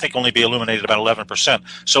will, I think, only be illuminated about 11%.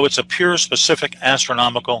 So it's a pure, specific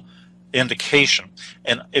astronomical indication.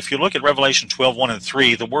 And if you look at Revelation 12, 1 and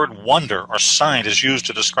 3, the word wonder or sign is used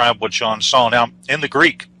to describe what John saw. Now, in the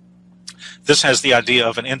Greek, this has the idea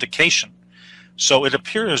of an indication. So it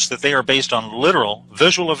appears that they are based on literal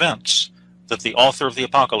visual events that the author of the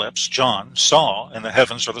Apocalypse, John, saw in the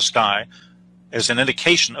heavens or the sky as an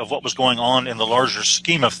indication of what was going on in the larger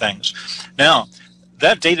scheme of things. Now,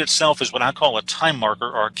 that date itself is what I call a time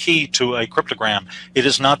marker or a key to a cryptogram. It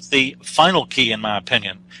is not the final key, in my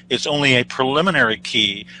opinion. It's only a preliminary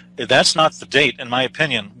key. That's not the date, in my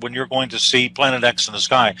opinion, when you're going to see Planet X in the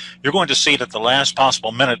sky. You're going to see it at the last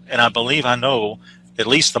possible minute, and I believe I know at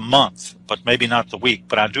least the month, but maybe not the week,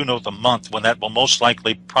 but I do know the month when that will most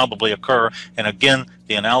likely probably occur. And again,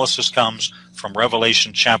 the analysis comes from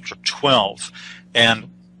Revelation chapter 12. And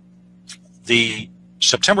the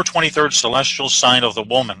September 23rd celestial sign of the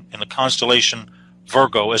woman in the constellation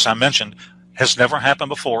Virgo, as I mentioned, has never happened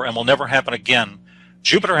before and will never happen again.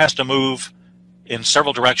 Jupiter has to move in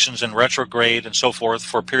several directions in retrograde and so forth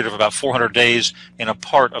for a period of about 400 days in a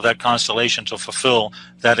part of that constellation to fulfill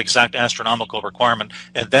that exact astronomical requirement.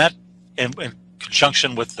 And that, in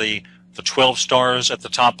conjunction with the 12 stars at the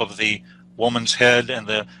top of the woman's head and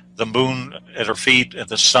the moon at her feet and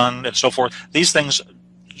the sun and so forth, these things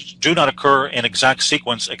do not occur in exact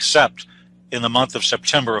sequence except in the month of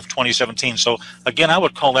September of 2017. So again, I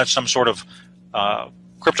would call that some sort of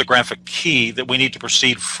cryptographic key that we need to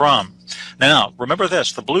proceed from. Now, remember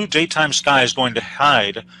this, the blue daytime sky is going to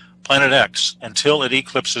hide planet X until it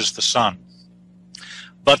eclipses the sun.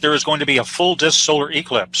 But there is going to be a full disk solar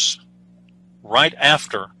eclipse right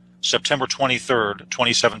after September 23rd,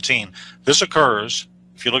 2017. This occurs,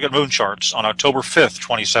 if you look at moon charts, on October 5th,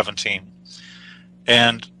 2017.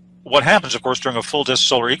 And what happens, of course, during a full disk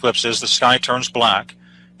solar eclipse is the sky turns black,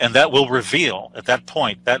 and that will reveal at that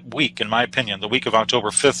point, that week, in my opinion, the week of October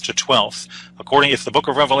 5th to 12th, if the book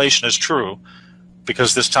of Revelation is true,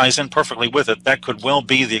 because this ties in perfectly with it, that could well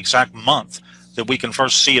be the exact month that we can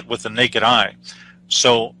first see it with the naked eye.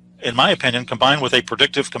 So, in my opinion, combined with a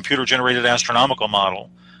predictive computer-generated astronomical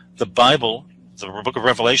model, the Bible, the book of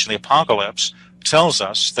Revelation, the Apocalypse, tells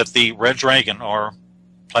us that the red dragon, or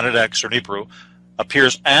planet X, or Nibiru,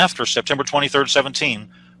 appears after September 23rd, 17,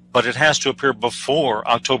 but it has to appear before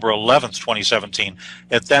October 11th, 2017.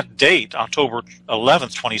 At that date, October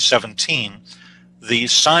 11th, 2017, the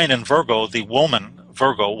sign in Virgo, the woman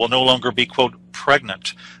Virgo, will no longer be, quote,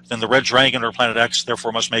 pregnant. Then the red dragon, or planet X,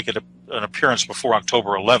 therefore must make it an appearance before October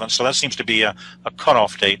 11th. So that seems to be a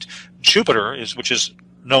cutoff date. Jupiter, which is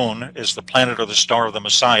known as the planet or the star of the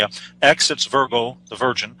Messiah, exits Virgo, the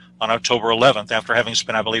Virgin, on October 11th after having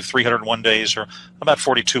spent, I believe, 301 days or about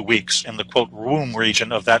 42 weeks in the, quote, womb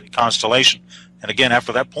region of that constellation. And again,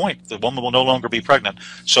 after that point, the woman will no longer be pregnant.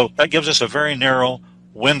 So that gives us a very narrow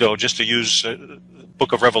window, just to use the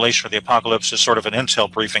book of Revelation or the Apocalypse as sort of an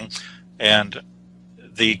intel briefing. And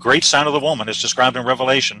the great sign of the woman is described in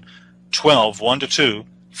Revelation 12, 1 to 2,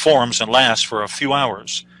 forms and lasts for a few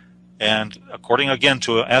hours. And according, again,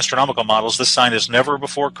 to astronomical models, this sign has never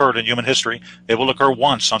before occurred in human history. It will occur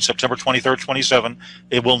once on September 23rd, 27.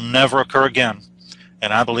 It will never occur again.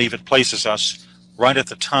 And I believe it places us right at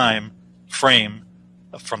the time frame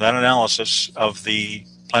from that analysis of the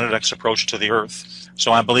Planet X approach to the Earth.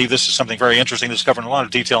 So I believe this is something very interesting that's covered in a lot of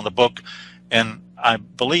detail in the book. And I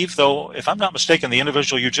believe, though, if I'm not mistaken, the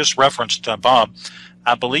individual you just referenced, Bob,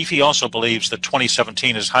 I believe he also believes that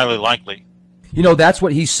 2017 is highly likely. You know, that's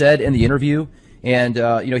what he said in the interview, and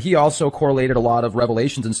you know, he also correlated a lot of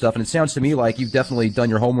revelations and stuff, and it sounds to me like you've definitely done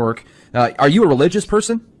your homework. Are you a religious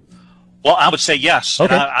person? Well, I would say yes.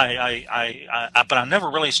 Okay. But I never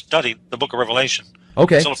really studied the book of Revelation.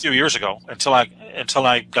 Okay. Until a few years ago, until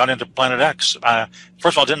I got into Planet X.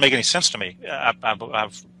 First of all, it didn't make any sense to me.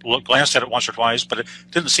 I've glanced at it once or twice, but it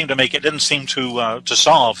didn't seem to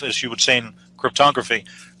solve, as you would say in cryptography.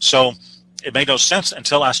 So it made no sense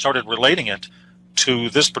until I started relating it to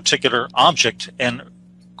this particular object and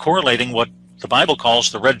correlating what the Bible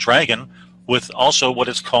calls the red dragon with also what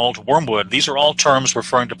is called wormwood. These are all terms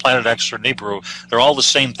referring to Planet X or Nibiru. They're all the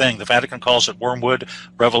same thing. The Vatican calls it wormwood.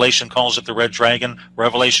 Revelation calls it the red dragon.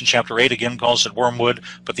 Revelation chapter 8 again calls it wormwood.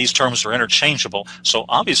 But these terms are interchangeable. So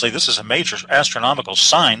obviously this is a major astronomical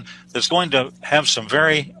sign that's going to have some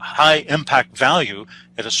very high impact value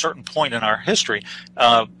at a certain point in our history.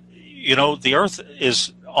 You know, the Earth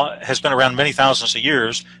has been around many thousands of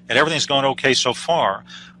years, and everything's gone okay so far.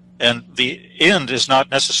 And the end is not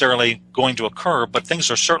necessarily going to occur, but things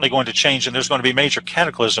are certainly going to change, and there's going to be major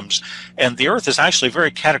cataclysms. And the Earth is actually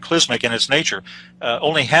very cataclysmic in its nature.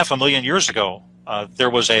 Only 500,000 years ago, there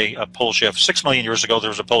was a pole shift. 6 million years ago, there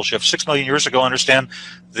was a pole shift. 6 million years ago, I understand,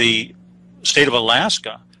 the state of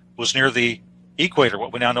Alaska was near the equator,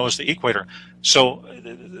 what we now know as the equator. So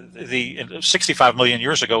 65 million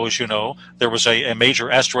years ago, as you know, there was a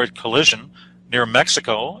major asteroid collision near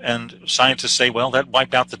Mexico, and scientists say, well, that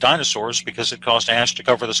wiped out the dinosaurs because it caused ash to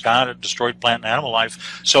cover the sky and it destroyed plant and animal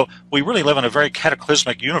life. So we really live in a very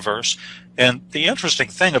cataclysmic universe. And the interesting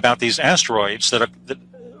thing about these asteroids, that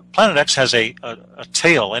Planet X has a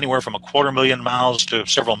tail anywhere from 250,000 miles to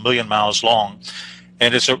several million miles long.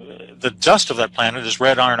 And the dust of that planet is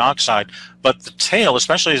red iron oxide, but the tail,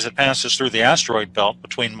 especially as it passes through the asteroid belt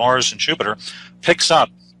between Mars and Jupiter, picks up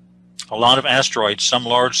a lot of asteroids, some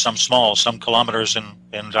large, some small, some kilometers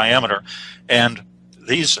in diameter. And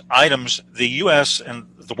these items, the U.S. and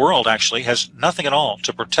the world actually has nothing at all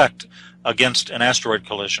to protect against an asteroid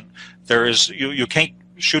collision. There is, you can't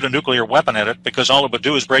shoot a nuclear weapon at it because all it would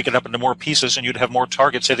do is break it up into more pieces and you'd have more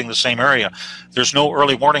targets hitting the same area. There's no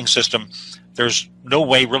early warning system. There's no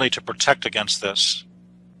way really to protect against this.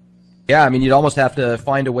 Yeah, I mean, you'd almost have to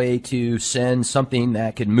find a way to send something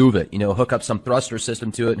that could move it, hook up some thruster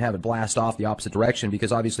system to it and have it blast off the opposite direction,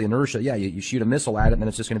 because obviously inertia, yeah, you shoot a missile at it and then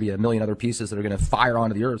it's just going to be a million other pieces that are going to fire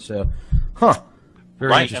onto the Earth. So,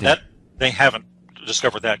 very right, interesting. And they haven't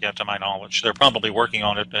discovered that yet, to my knowledge. They're probably working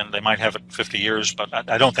on it, and they might have it in 50 years, but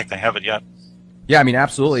I don't think they have it yet. Yeah, I mean,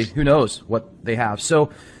 absolutely. Who knows what they have.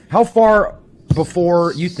 So how far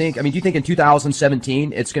before you think, do you think in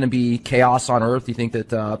 2017 it's going to be chaos on Earth? Do you think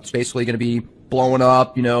that it's basically going to be blowing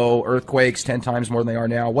up, earthquakes 10 times more than they are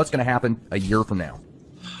now? What's going to happen a year from now?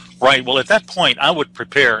 Right. Well, at that point, I would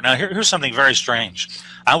prepare. Now, here's something very strange.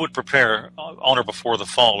 I would prepare on or before the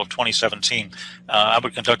fall of 2017. I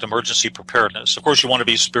would conduct emergency preparedness. Of course, you want to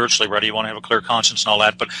be spiritually ready. You want to have a clear conscience and all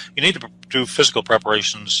that, but you need to do physical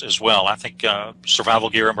preparations as well. I think survival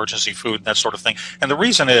gear, emergency food, that sort of thing. And the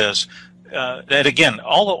reason is, and again,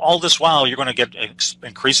 all this while, you're going to get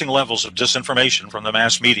increasing levels of disinformation from the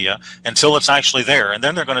mass media until it's actually there. And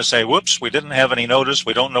then they're going to say, whoops, we didn't have any notice,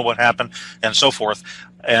 we don't know what happened, and so forth.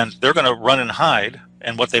 And they're going to run and hide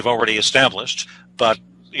in what they've already established. But,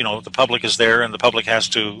 the public is there, and the public has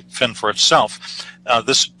to fend for itself.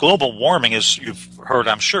 This global warming, as you've heard,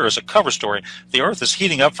 I'm sure, is a cover story. The Earth is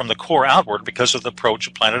heating up from the core outward because of the approach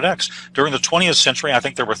of Planet X. During the 20th century, I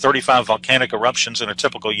think there were 35 volcanic eruptions in a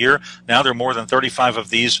typical year. Now there are more than 35 of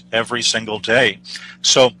these every single day.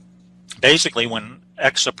 So basically, when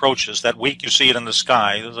X approaches, that week you see it in the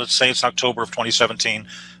sky, let's say it's October of 2017,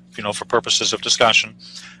 for purposes of discussion,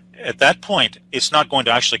 at that point, it's not going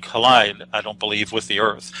to actually collide, I don't believe, with the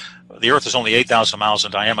Earth. The Earth is only 8,000 miles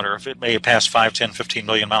in diameter. It may pass 5, 10, 15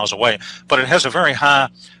 million miles away, but it has a very high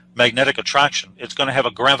magnetic attraction. It's going to have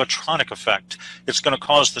a gravitronic effect. It's going to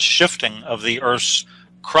cause the shifting of the Earth's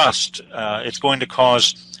crust. It's going to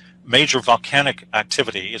cause major volcanic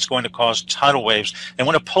activity. It's going to cause tidal waves. And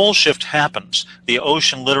when a pole shift happens, the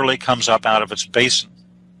ocean literally comes up out of its basin.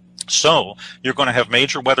 So you're going to have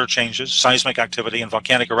major weather changes, seismic activity, and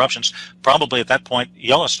volcanic eruptions. Probably at that point,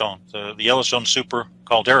 Yellowstone, the Yellowstone super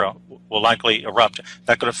caldera, will likely erupt.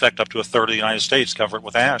 That could affect up to a third of the United States, cover it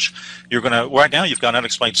with ash. Right now, you've got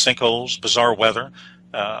unexplained sinkholes, bizarre weather.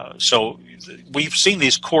 So we've seen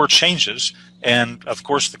these core changes. And of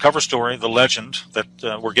course, the cover story, the legend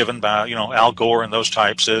that we're given by, Al Gore and those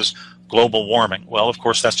types is global warming. Well, of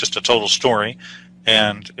course, that's just a total story.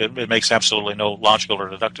 And it makes absolutely no logical or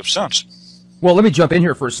deductive sense. Well, let me jump in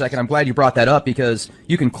here for a second. I'm glad you brought that up, because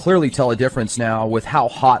you can clearly tell a difference now with how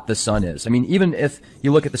hot the sun is. Even if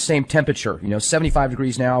you look at the same temperature, 75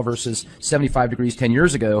 degrees now versus 75 degrees 10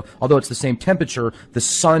 years ago, although it's the same temperature, the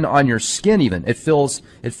sun on your skin even,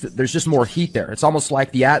 there's just more heat there. It's almost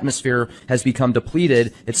like the atmosphere has become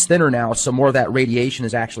depleted. It's thinner now, so more of that radiation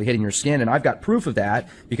is actually hitting your skin. And I've got proof of that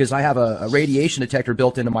because I have a radiation detector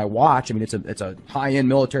built into my watch. It's a high-end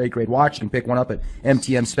military-grade watch. You can pick one up at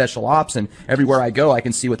MTM Special Ops, and everywhere I go, I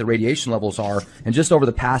can see what the radiation levels are. And just over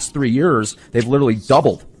the past 3 years, they've literally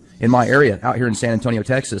doubled in my area out here in San Antonio,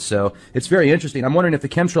 Texas. So it's very interesting. I'm wondering if the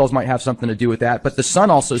chemtrails might have something to do with that. But the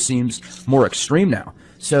sun also seems more extreme now.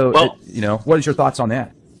 So, what is your thoughts on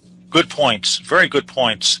that? Good points. Very good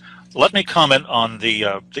points. Let me comment on the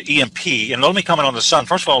EMP, and let me comment on the sun.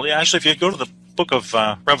 First of all, actually, if you go to the book of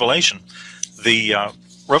Revelation, the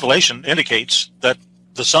Revelation indicates that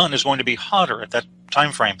the sun is going to be hotter at that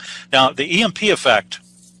time frame. Now, the EMP effect,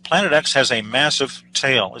 Planet X has a massive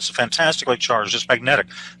tail. It's fantastically charged. It's magnetic.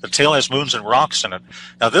 The tail has moons and rocks in it.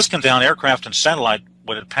 Now, this can down aircraft and satellite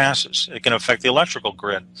when it passes. It can affect the electrical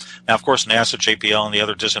grid. Now, of course, NASA, JPL, and the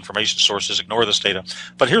other disinformation sources ignore this data.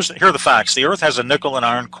 But here are the facts. The Earth has a nickel and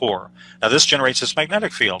iron core. Now, this generates its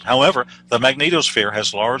magnetic field. However, the magnetosphere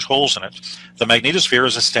has large holes in it. The magnetosphere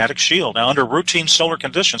is a static shield. Now, under routine solar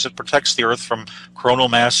conditions, it protects the Earth from coronal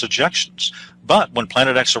mass ejections. But when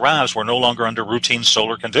Planet X arrives, we're no longer under routine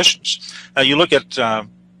solar conditions. Now, you look at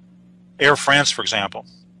Air France, for example.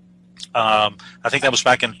 I think that was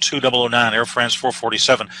back in 2009, Air France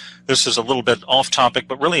 447. This is a little bit off topic,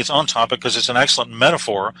 but really it's on topic because it's an excellent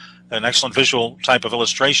metaphor, an excellent visual type of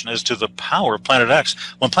illustration as to the power of Planet X.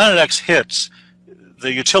 When Planet X hits,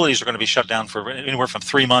 the utilities are going to be shut down for anywhere from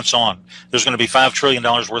 3 months on. There's going to be $5 trillion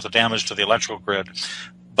worth of damage to the electrical grid.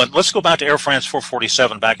 But let's go back to Air France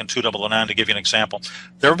 447 back in 2009 to give you an example.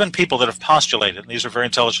 There have been people that have postulated, and these are very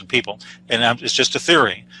intelligent people, and it's just a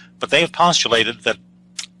theory, but they have postulated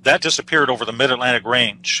that disappeared over the mid-Atlantic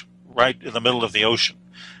range, right in the middle of the ocean.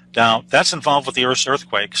 Now, that's involved with the Earth's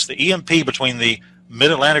earthquakes. The EMP between the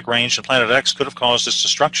mid-Atlantic range and Planet X could have caused its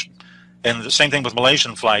destruction. And the same thing with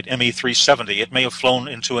Malaysian flight, ME-370. It may have flown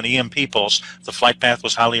into an EMP pulse. The flight path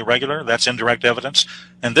was highly irregular. That's indirect evidence.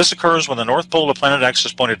 And this occurs when the North Pole of Planet X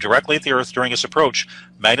is pointed directly at the Earth during its approach.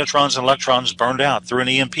 Magnetrons and electrons burned out through an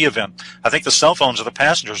EMP event. I think the cell phones of the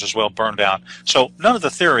passengers as well burned out. So none of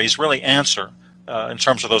the theories really answer, in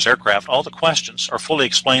terms of those aircraft. All the questions are fully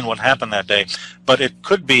explain what happened that day. But it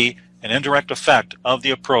could be an indirect effect of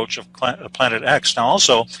the approach of Planet X. Now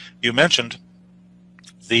also, you mentioned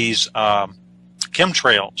these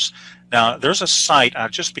chemtrails. Now, there's a site, I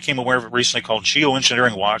just became aware of it recently, called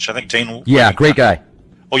Geoengineering Watch. I think Dane... Yeah, great guy.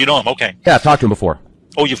 Oh, you know him? Okay. Yeah, I've talked to him before.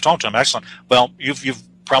 Oh, you've talked to him. Excellent. Well, you've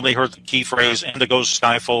probably heard the key phrase, indigo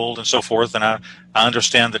skyfold and so forth, and I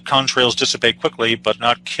understand that contrails dissipate quickly, but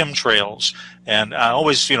not chemtrails. And I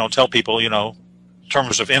always, tell people, in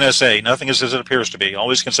terms of NSA, nothing is as it appears to be.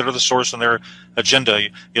 Always consider the source in their agenda.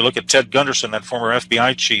 You look at Ted Gunderson, that former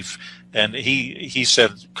FBI chief, and he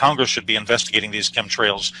said Congress should be investigating these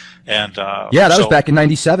chemtrails. And yeah, that was back in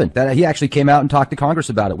 '97. That he actually came out and talked to Congress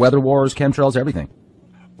about it. Weather wars, chemtrails, everything.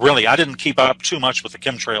 Really, I didn't keep up too much with the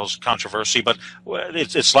chemtrails controversy, but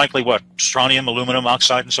it's likely what? Strontium, aluminum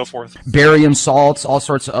oxide, and so forth? Barium salts, all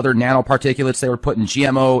sorts of other nanoparticulates. They were putting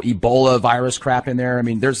GMO, Ebola virus crap in there. I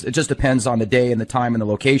mean, it just depends on the day and the time and the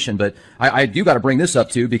location. But I do got to bring this up,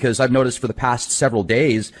 too, because I've noticed for the past several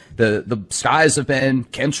days, the skies have been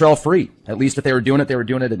chemtrail-free. At least if they were doing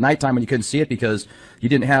it at nighttime when you couldn't see it because you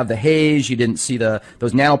didn't have the haze, you didn't see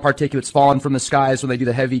those nanoparticulates falling from the skies when they do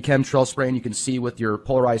the heavy chemtrail spraying. You can see with your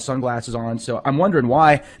polarized sunglasses on. So I'm wondering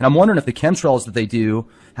why, and I'm wondering if the chemtrails that they do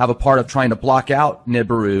have a part of trying to block out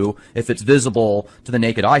Nibiru if it's visible to the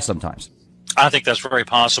naked eye sometimes. I think that's very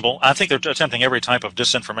possible. I think they're attempting every type of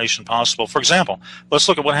disinformation possible. For example, let's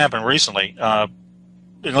look at what happened recently.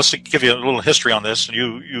 And let's give you a little history on this.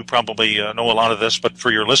 You probably know a lot of this, but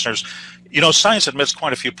for your listeners, science admits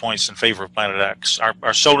quite a few points in favor of Planet X.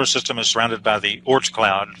 Our solar system is surrounded by the Oort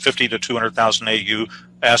cloud, 50 to 200,000 AU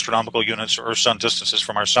astronomical units or Earth-Sun distances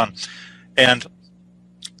from our sun. And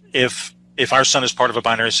if our sun is part of a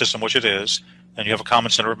binary system, which it is, and you have a common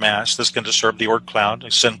center of mass, this can disturb the Oort cloud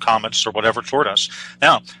and send comets or whatever toward us.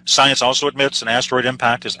 Now, science also admits an asteroid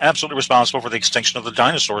impact is absolutely responsible for the extinction of the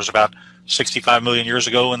dinosaurs about 65 million years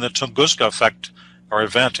ago in the Tunguska effect or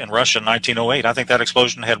event in Russia in 1908. I think that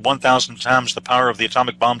explosion had 1,000 times the power of the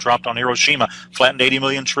atomic bomb dropped on Hiroshima, flattened 80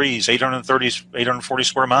 million trees, 840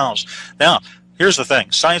 square miles. Now, here's the thing.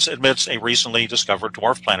 Science admits a recently discovered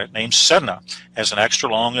dwarf planet named Sedna has an extra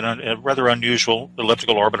long and a rather unusual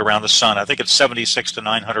elliptical orbit around the sun. I think it's 76 to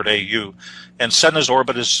 900 AU. And Sedna's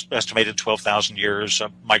orbit is estimated 12,000 years.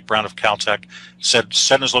 Mike Brown of Caltech said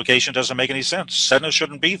Sedna's location doesn't make any sense. Sedna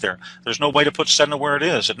shouldn't be there. There's no way to put Sedna where it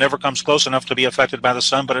is. It never comes close enough to be affected by the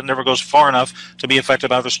sun, but it never goes far enough to be affected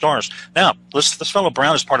by the stars. Now, this fellow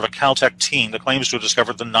Brown is part of a Caltech team that claims to have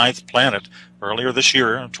discovered the 9th planet earlier this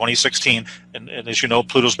year, in 2016. And as you know,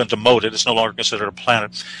 Pluto's been demoted. It's no longer considered a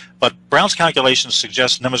planet. But Brown's calculations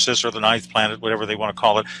suggest Nemesis, or the 9th planet, whatever they want to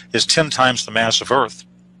call it, is 10 times the mass of Earth.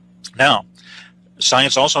 Now,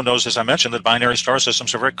 science also knows, as I mentioned, that binary star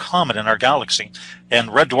systems are very common in our galaxy,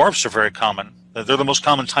 and red dwarfs are very common. They're the most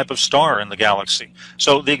common type of star in the galaxy.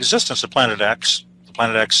 So the existence of Planet X, the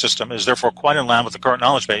Planet X system, is therefore quite in line with the current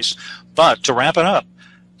knowledge base. But to wrap it up,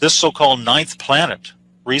 this so-called 9th planet,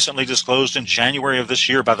 recently disclosed in January of this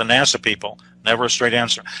year by the NASA people, never a straight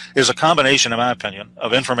answer, is a combination, in my opinion,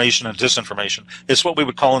 of information and disinformation. It's what we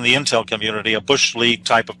would call in the intel community a Bush League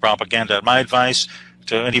type of propaganda. My advice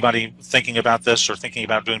to anybody thinking about this or thinking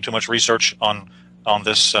about doing too much research on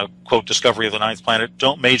this, quote, discovery of the 9th planet,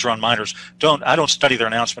 don't major on minors. I don't study their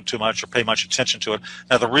announcement too much or pay much attention to it.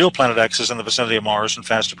 Now, the real Planet X is in the vicinity of Mars and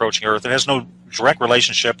fast approaching Earth. It has no direct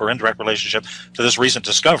relationship or indirect relationship to this recent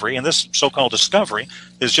discovery, and this so-called discovery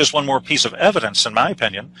is just one more piece of evidence, in my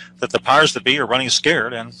opinion, that the powers that be are running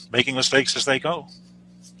scared and making mistakes as they go.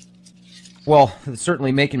 Well,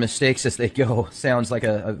 certainly making mistakes as they go sounds like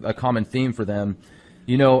a common theme for them.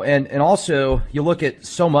 And also you look at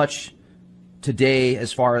so much today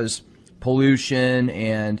as far as pollution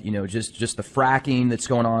and, just the fracking that's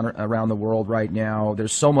going on around the world right now.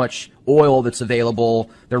 There's so much oil that's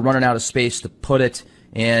available. They're running out of space to put it.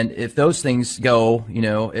 And if those things go,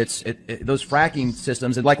 those fracking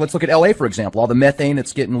systems, and let's look at LA, for example, all the methane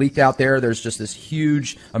that's getting leaked out there. There's just this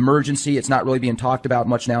huge emergency. It's not really being talked about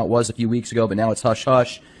much now. It was a few weeks ago, but now it's hush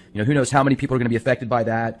hush. Who knows how many people are going to be affected by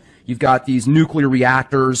that. You've got these nuclear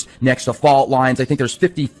reactors next to fault lines. I think there's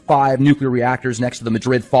 55 nuclear reactors next to the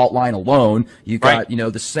Madrid fault line alone. You've got,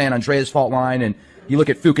 the San Andreas fault line, and you look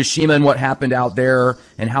at Fukushima and what happened out there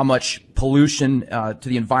and how much pollution to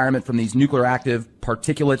the environment from these nuclear active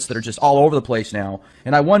particulates that are just all over the place now.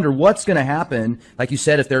 And I wonder what's going to happen, like you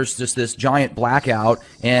said, if there's just this giant blackout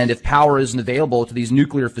and if power isn't available to these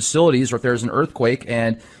nuclear facilities, or if there's an earthquake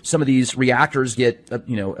and some of these reactors get,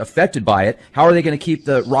 affected by it. How are they going to keep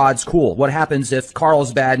the rods cool? What happens if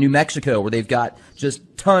Carlsbad, New Mexico, where they've got just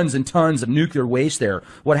tons and tons of nuclear waste there?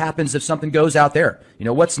 What happens if something goes out there?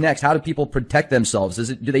 What's next? How do people protect themselves?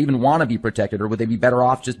 Do they even want to be protected, or would they be better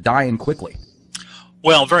off just dying quickly?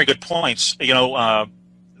 Well, very good points.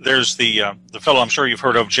 There's the fellow I'm sure you've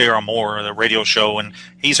heard of, J.R. Moore, the radio show, and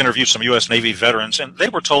he's interviewed some U.S. Navy veterans, and they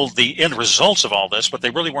were told the end results of all this, but they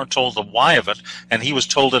really weren't told the why of it, and he was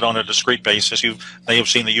told it on a discrete basis. You may have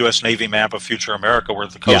seen the U.S. Navy map of future America where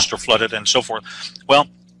the coasts are flooded and so forth. Well,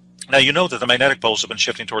 now, you know that the magnetic poles have been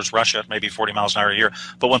shifting towards Russia at maybe 40 miles an hour a year.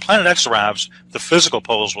 But when Planet X arrives, the physical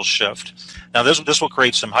poles will shift. Now, this will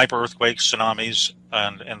create some hyper-earthquakes, tsunamis,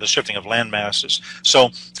 and the shifting of land masses.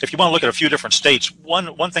 So if you want to look at a few different states,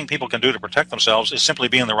 one thing people can do to protect themselves is simply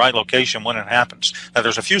be in the right location when it happens. Now,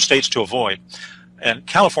 there's a few states to avoid. And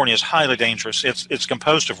California is highly dangerous. It's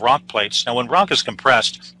composed of rock plates. Now, when rock is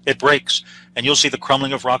compressed, it breaks. And you'll see the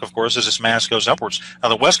crumbling of rock, of course, as its mass goes upwards. Now,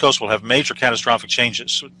 the West Coast will have major catastrophic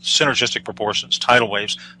changes, synergistic proportions, tidal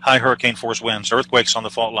waves, high hurricane force winds, earthquakes on the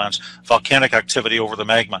fault lines, volcanic activity over the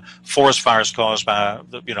magma, forest fires caused by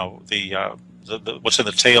what's in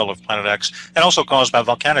the tail of Planet X, and also caused by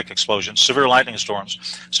volcanic explosions, severe lightning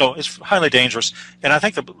storms. So it's highly dangerous. And I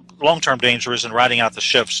think the long-term danger is in riding out the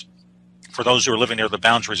shifts for those who are living near the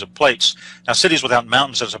boundaries of plates. Now, cities without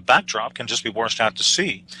mountains as a backdrop can just be washed out to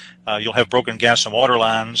sea. You'll have broken gas and water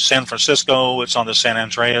lines. San Francisco, it's on the San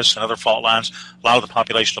Andreas and other fault lines. A lot of the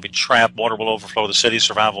population will be trapped. Water will overflow the city.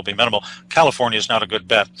 Survival will be minimal. California is not a good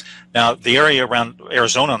bet. Now, the area around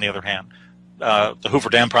Arizona, on the other hand, the Hoover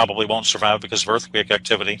Dam probably won't survive because of earthquake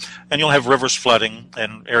activity. And you'll have rivers flooding,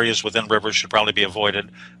 and areas within rivers should probably be avoided.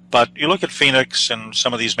 But you look at Phoenix and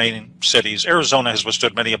some of these main cities. Arizona has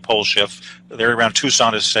withstood many a pole shift. The area around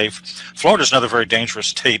Tucson is safe. Florida is another very dangerous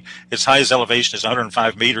state. Its highest elevation is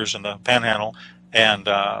 105 meters in the Panhandle.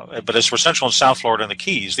 But as for Central and South Florida and the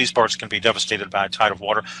Keys, these parts can be devastated by a tide of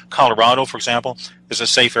water. Colorado, for example, is a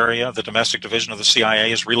safe area. The domestic division of the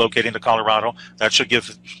CIA is relocating to Colorado. That should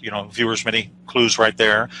give viewers many clues right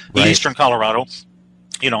there. Right. Eastern Colorado,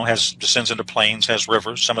 descends into plains, has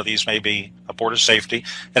rivers. Some of these may be a port of safety.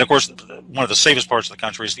 And, of course, one of the safest parts of the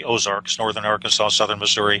country is the Ozarks, northern Arkansas, southern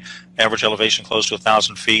Missouri, average elevation close to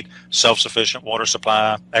 1,000 feet, self-sufficient water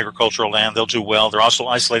supply, agricultural land. They'll do well. They're also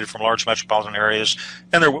isolated from large metropolitan areas,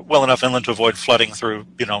 and they're well enough inland to avoid flooding through,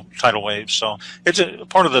 tidal waves. So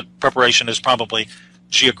part of the preparation is probably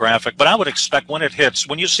geographic. But I would expect when it hits,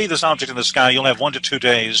 when you see this object in the sky, you'll have 1 to 2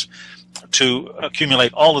 days to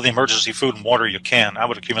accumulate all of the emergency food and water you can. I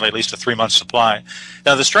would accumulate at least a 3-month supply.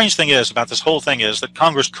 Now, the strange thing is about this whole thing is that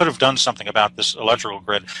Congress could have done something about this electrical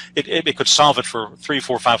grid. It could solve it for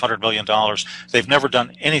 $300, $400, $500 million. They've never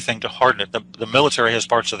done anything to harden it. The military has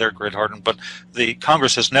parts of their grid hardened, but the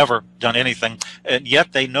Congress has never done anything. And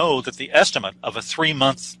yet they know that the estimate of a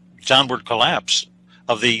 3-month downward collapse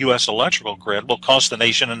of the U.S. electrical grid will cost the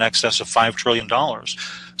nation in excess of $5 trillion.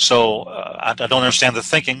 So I don't understand the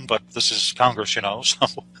thinking, but this is Congress, so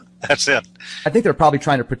that's it. I think they're probably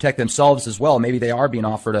trying to protect themselves as well. Maybe they are being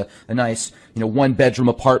offered a nice, 1-bedroom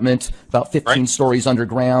apartment about 15 stories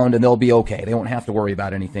underground, and they'll be okay. They won't have to worry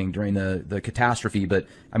about anything during the catastrophe. But,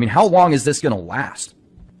 how long is this going to last?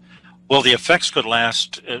 Well, the effects could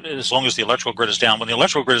last as long as the electrical grid is down. When the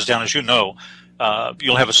electrical grid is down, as you know,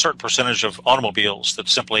 you'll have a certain percentage of automobiles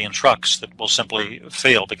and trucks that will simply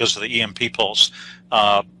fail because of the EMP pulse.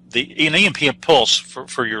 An EMP pulse,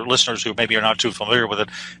 for your listeners who maybe are not too familiar with it,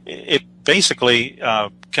 it basically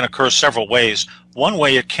can occur several ways. One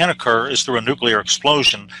way it can occur is through a nuclear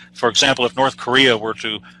explosion. For example, if North Korea were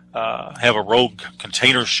to have a rogue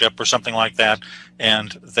container ship or something like that,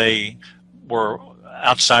 and they were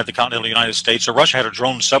outside the continental United States, or Russia had a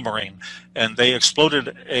drone submarine, and they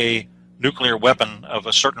exploded a nuclear weapon of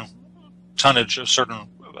a certain tonnage, a certain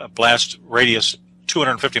blast radius,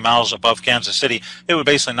 250 miles above Kansas City, it would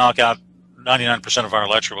basically knock out 99% of our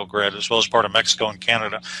electrical grid, as well as part of Mexico and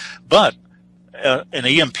Canada. But an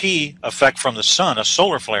EMP effect from the sun, a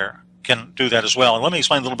solar flare, can do that as well. And let me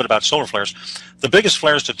explain a little bit about solar flares. The biggest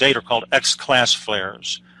flares to date are called X-class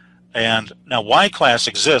flares. And now Y-class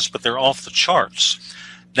exists, but they're off the charts.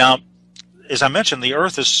 Now, as I mentioned, the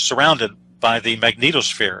Earth is surrounded by the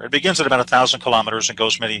magnetosphere. It begins at about 1,000 kilometers and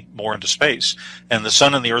goes many more into space. And the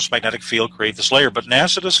sun and the Earth's magnetic field create this layer. But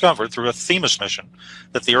NASA discovered through a Themis mission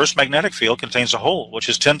that the Earth's magnetic field contains a hole, which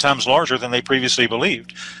is 10 times larger than they previously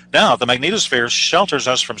believed. Now, the magnetosphere shelters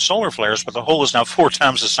us from solar flares, but the hole is now 4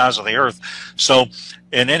 times the size of the Earth. So,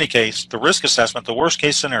 in any case, the risk assessment, the worst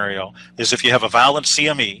case scenario, is if you have a violent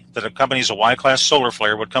CME that accompanies a Y-class solar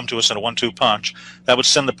flare, would come to us in a 1-2 punch. That would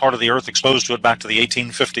send the part of the Earth exposed to it back to the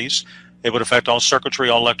 1850s. It would affect all circuitry,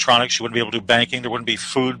 all electronics. You wouldn't be able to do banking. There wouldn't be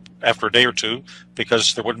food after a day or two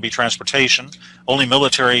because there wouldn't be transportation. Only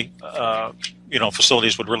military,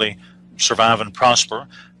 facilities would really survive and prosper,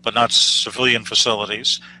 but not civilian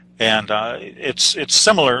facilities. And it's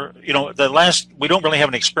similar. We don't really have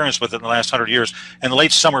any experience with it in the last 100 years. In the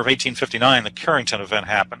late summer of 1859, the Carrington event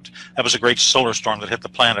happened. That was a great solar storm that hit the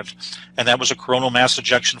planet, and that was a coronal mass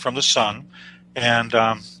ejection from the sun, and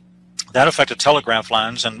that affected telegraph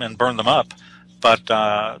lines and burned them up. But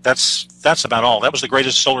that's about all. That was the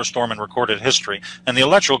greatest solar storm in recorded history. And the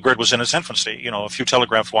electrical grid was in its infancy, a few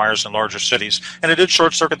telegraph wires in larger cities. And it did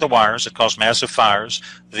short-circuit the wires. It caused massive fires.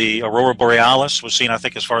 The aurora borealis was seen, I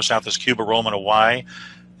think, as far south as Cuba, Rome, and Hawaii.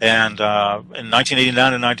 And in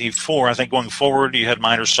 1989 and 94, I think going forward, you had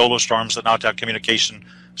minor solar storms that knocked out communication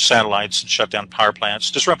satellites and shut down power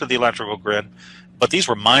plants, disrupted the electrical grid. But these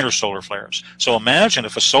were minor solar flares. So imagine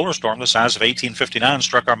if a solar storm the size of 1859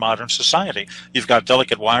 struck our modern society. You've got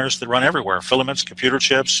delicate wires that run everywhere, filaments, computer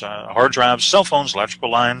chips, hard drives, cell phones,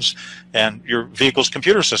 electrical lines, and your vehicle's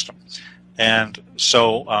computer system. And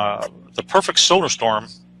so the perfect solar storm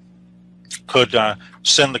could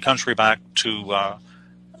send the country back to,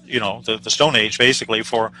 the Stone Age, basically,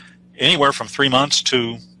 for anywhere from 3 months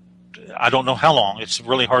to I don't know how long. It's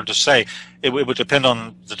really hard to say. It would depend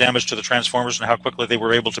on the damage to the transformers and how quickly they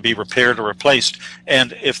were able to be repaired or replaced.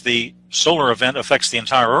 And if the solar event affects the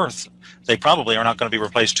entire Earth, they probably are not going to be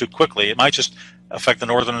replaced too quickly. It might just affect the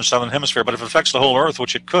northern and southern hemisphere. But if it affects the whole Earth,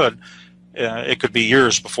 which it could be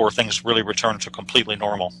years before things really return to completely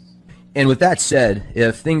normal. And with that said,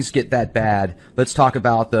 if things get that bad, let's talk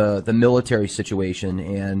about the military situation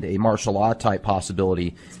and a martial law type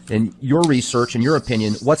possibility. In your research, in your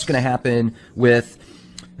opinion, what's going to happen with,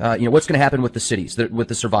 the cities, with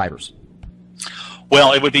the survivors?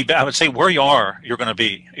 Well, it would be, I would say, where you are, you're going to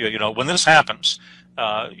be. When this happens,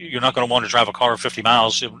 you're not going to want to drive a car 50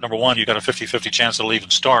 miles. Number one, you've got a 50-50 chance it'll even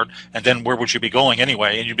start. And then where would you be going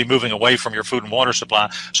anyway? And you'd be moving away from your food and water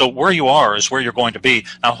supply. So where you are is where you're going to be.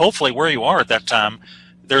 Now, hopefully where you are at that time,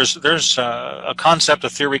 there's a concept, a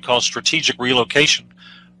theory called strategic relocation,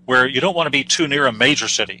 where you don't want to be too near a major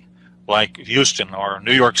city like Houston or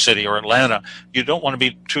New York City or Atlanta. You don't want to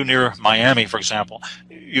be too near Miami, for example.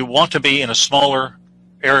 You want to be in a smaller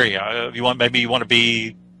area. Maybe you want to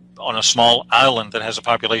be on a small island that has a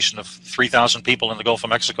population of 3,000 people in the Gulf of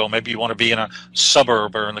Mexico. Maybe you want to be in a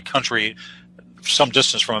suburb or in the country some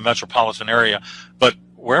distance from a metropolitan area. But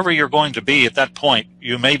wherever you're going to be at that point,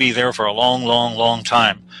 you may be there for a long, long, long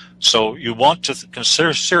time. So you want to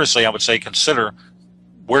consider, seriously, I would say, consider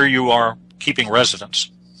where you are keeping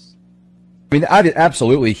residence. I mean,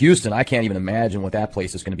 absolutely, Houston, I can't even imagine what that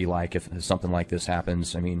place is going to be like if something like this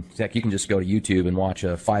happens. I mean, Zach, you can just go to YouTube and watch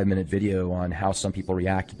a 5-minute video on how some people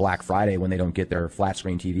react to Black Friday when they don't get their flat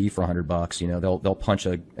screen TV for $100. They'll punch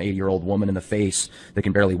a 80-year-old woman in the face that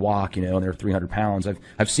can barely walk, and they're 300 pounds.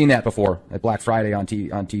 I've seen that before at Black Friday on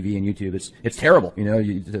TV and YouTube. It's terrible,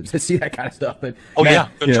 to see that kind of stuff. But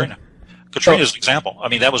Katrina. Katrina's example. I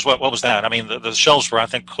mean, that was what was that? I mean, the shelves were, I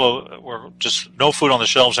think, were just no food on the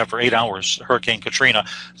shelves after 8 hours. Hurricane Katrina.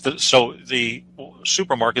 So the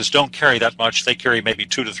supermarkets don't carry that much. They carry maybe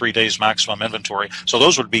 2 to 3 days maximum inventory. So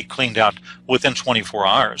those would be cleaned out within 24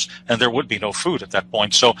 hours, and there would be no food at that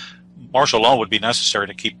point. So martial law would be necessary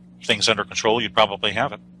to keep things under control. You'd probably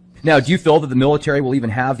have it. Now, do you feel that the military will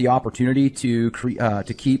even have the opportunity to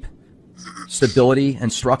keep stability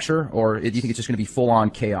and structure, or do you think it's just going to be full-on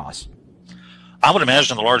chaos? I would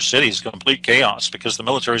imagine the large cities complete chaos because the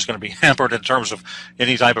military is going to be hampered in terms of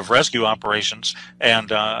any type of rescue operations.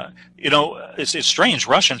 And, it's strange.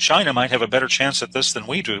 Russia and China might have a better chance at this than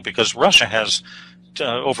we do because Russia has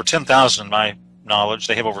over 10,000, in my knowledge.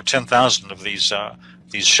 They have over 10,000 of these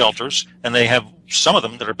shelters, and they have some of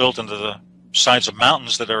them that are built into the sides of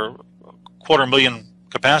mountains that are 250,000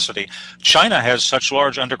 capacity. China has such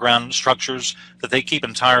large underground structures that they keep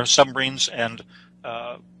entire submarines and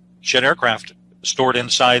jet aircraft stored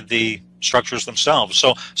inside the structures themselves.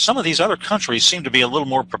 So some of these other countries seem to be a little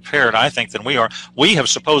more prepared, I think, than we are. We have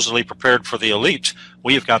supposedly prepared for the elite.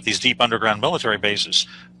 We have got these deep underground military bases,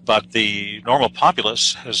 but the normal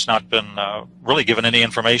populace has not been really given any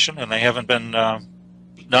information, and they haven't been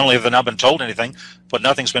not only have they not been told anything, but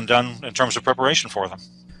nothing's been done in terms of preparation for them.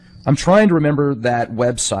 I'm trying to remember that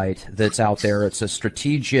website that's out there. It's a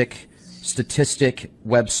statistic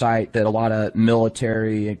website that a lot of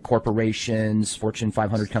military corporations, Fortune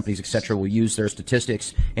 500 companies, etc., will use their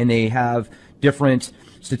statistics, and they have different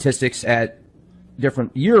statistics at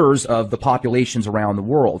different years of the populations around the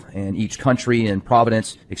world, and each country and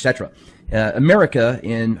province, etc. America,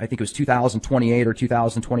 in I think it was 2028 or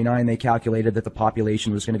 2029, they calculated that the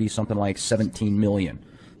population was going to be something like 17 million.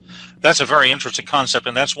 That's a very interesting concept,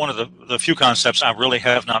 and that's one of the few concepts I really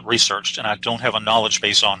have not researched and I don't have a knowledge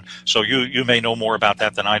base on. So you may know more about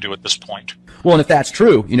that than I do at this point. Well, and if that's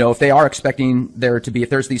true, you know, if they are expecting there to be, if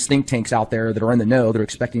there's these think tanks out there that are in the know, they're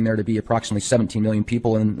expecting there to be approximately 17 million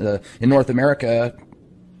people in North America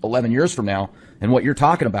 11 years from now, and what you're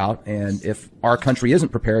talking about, and if our country isn't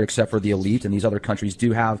prepared except for the elite, and these other countries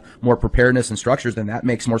do have more preparedness and structures, then that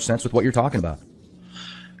makes more sense with what you're talking about.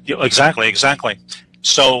 Yeah, exactly.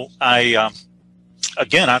 So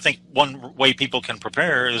again, I think one way people can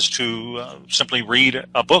prepare is to simply read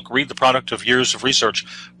a book, read the product of years of research,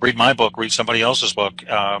 read my book, read somebody else's book,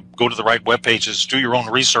 go to the right web pages, do your own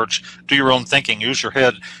research, do your own thinking, use your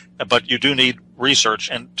head, but you do need research,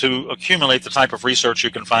 and to accumulate the type of research you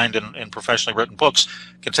can find in professionally written books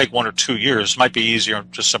can take 1 or 2 years. It might be easier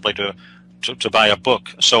just simply to buy a book.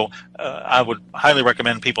 So I would highly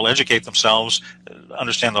recommend people educate themselves,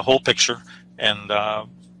 understand the whole picture, and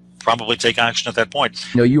probably take action at that point.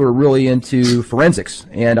 You know, you were really into forensics,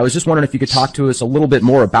 and I was just wondering if you could talk to us a little bit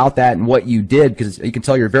more about that and what you did, because you can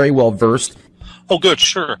tell you're very well versed. Oh, good,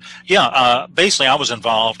 sure. Yeah, basically I was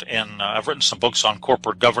involved in, I've written some books on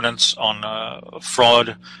corporate governance, on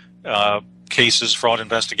fraud cases, fraud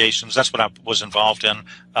investigations. That's what I was involved in.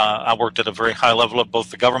 I worked at a very high level of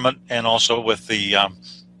both the government and also with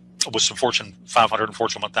some Fortune 500 and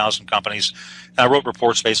Fortune 1000 companies. And I wrote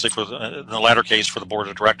reports basically for in the latter case for the board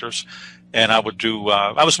of directors. And I would do,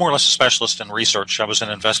 I was more or less a specialist in research. I was an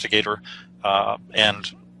investigator,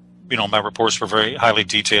 and, you know, my reports were very highly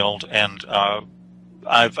detailed. And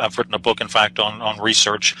I've written a book, in fact, on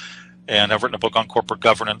research, and I've written a book on corporate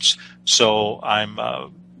governance. So I'm,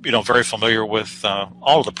 you know, very familiar with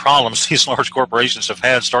all of the problems these large corporations have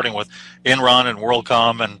had, starting with Enron and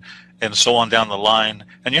WorldCom and so on down the line.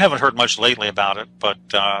 And you haven't heard much lately about it, but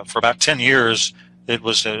for about 10 years, it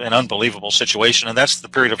was an unbelievable situation. And that's the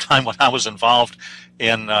period of time when I was involved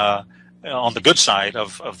in on the good side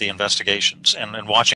of the investigations and watching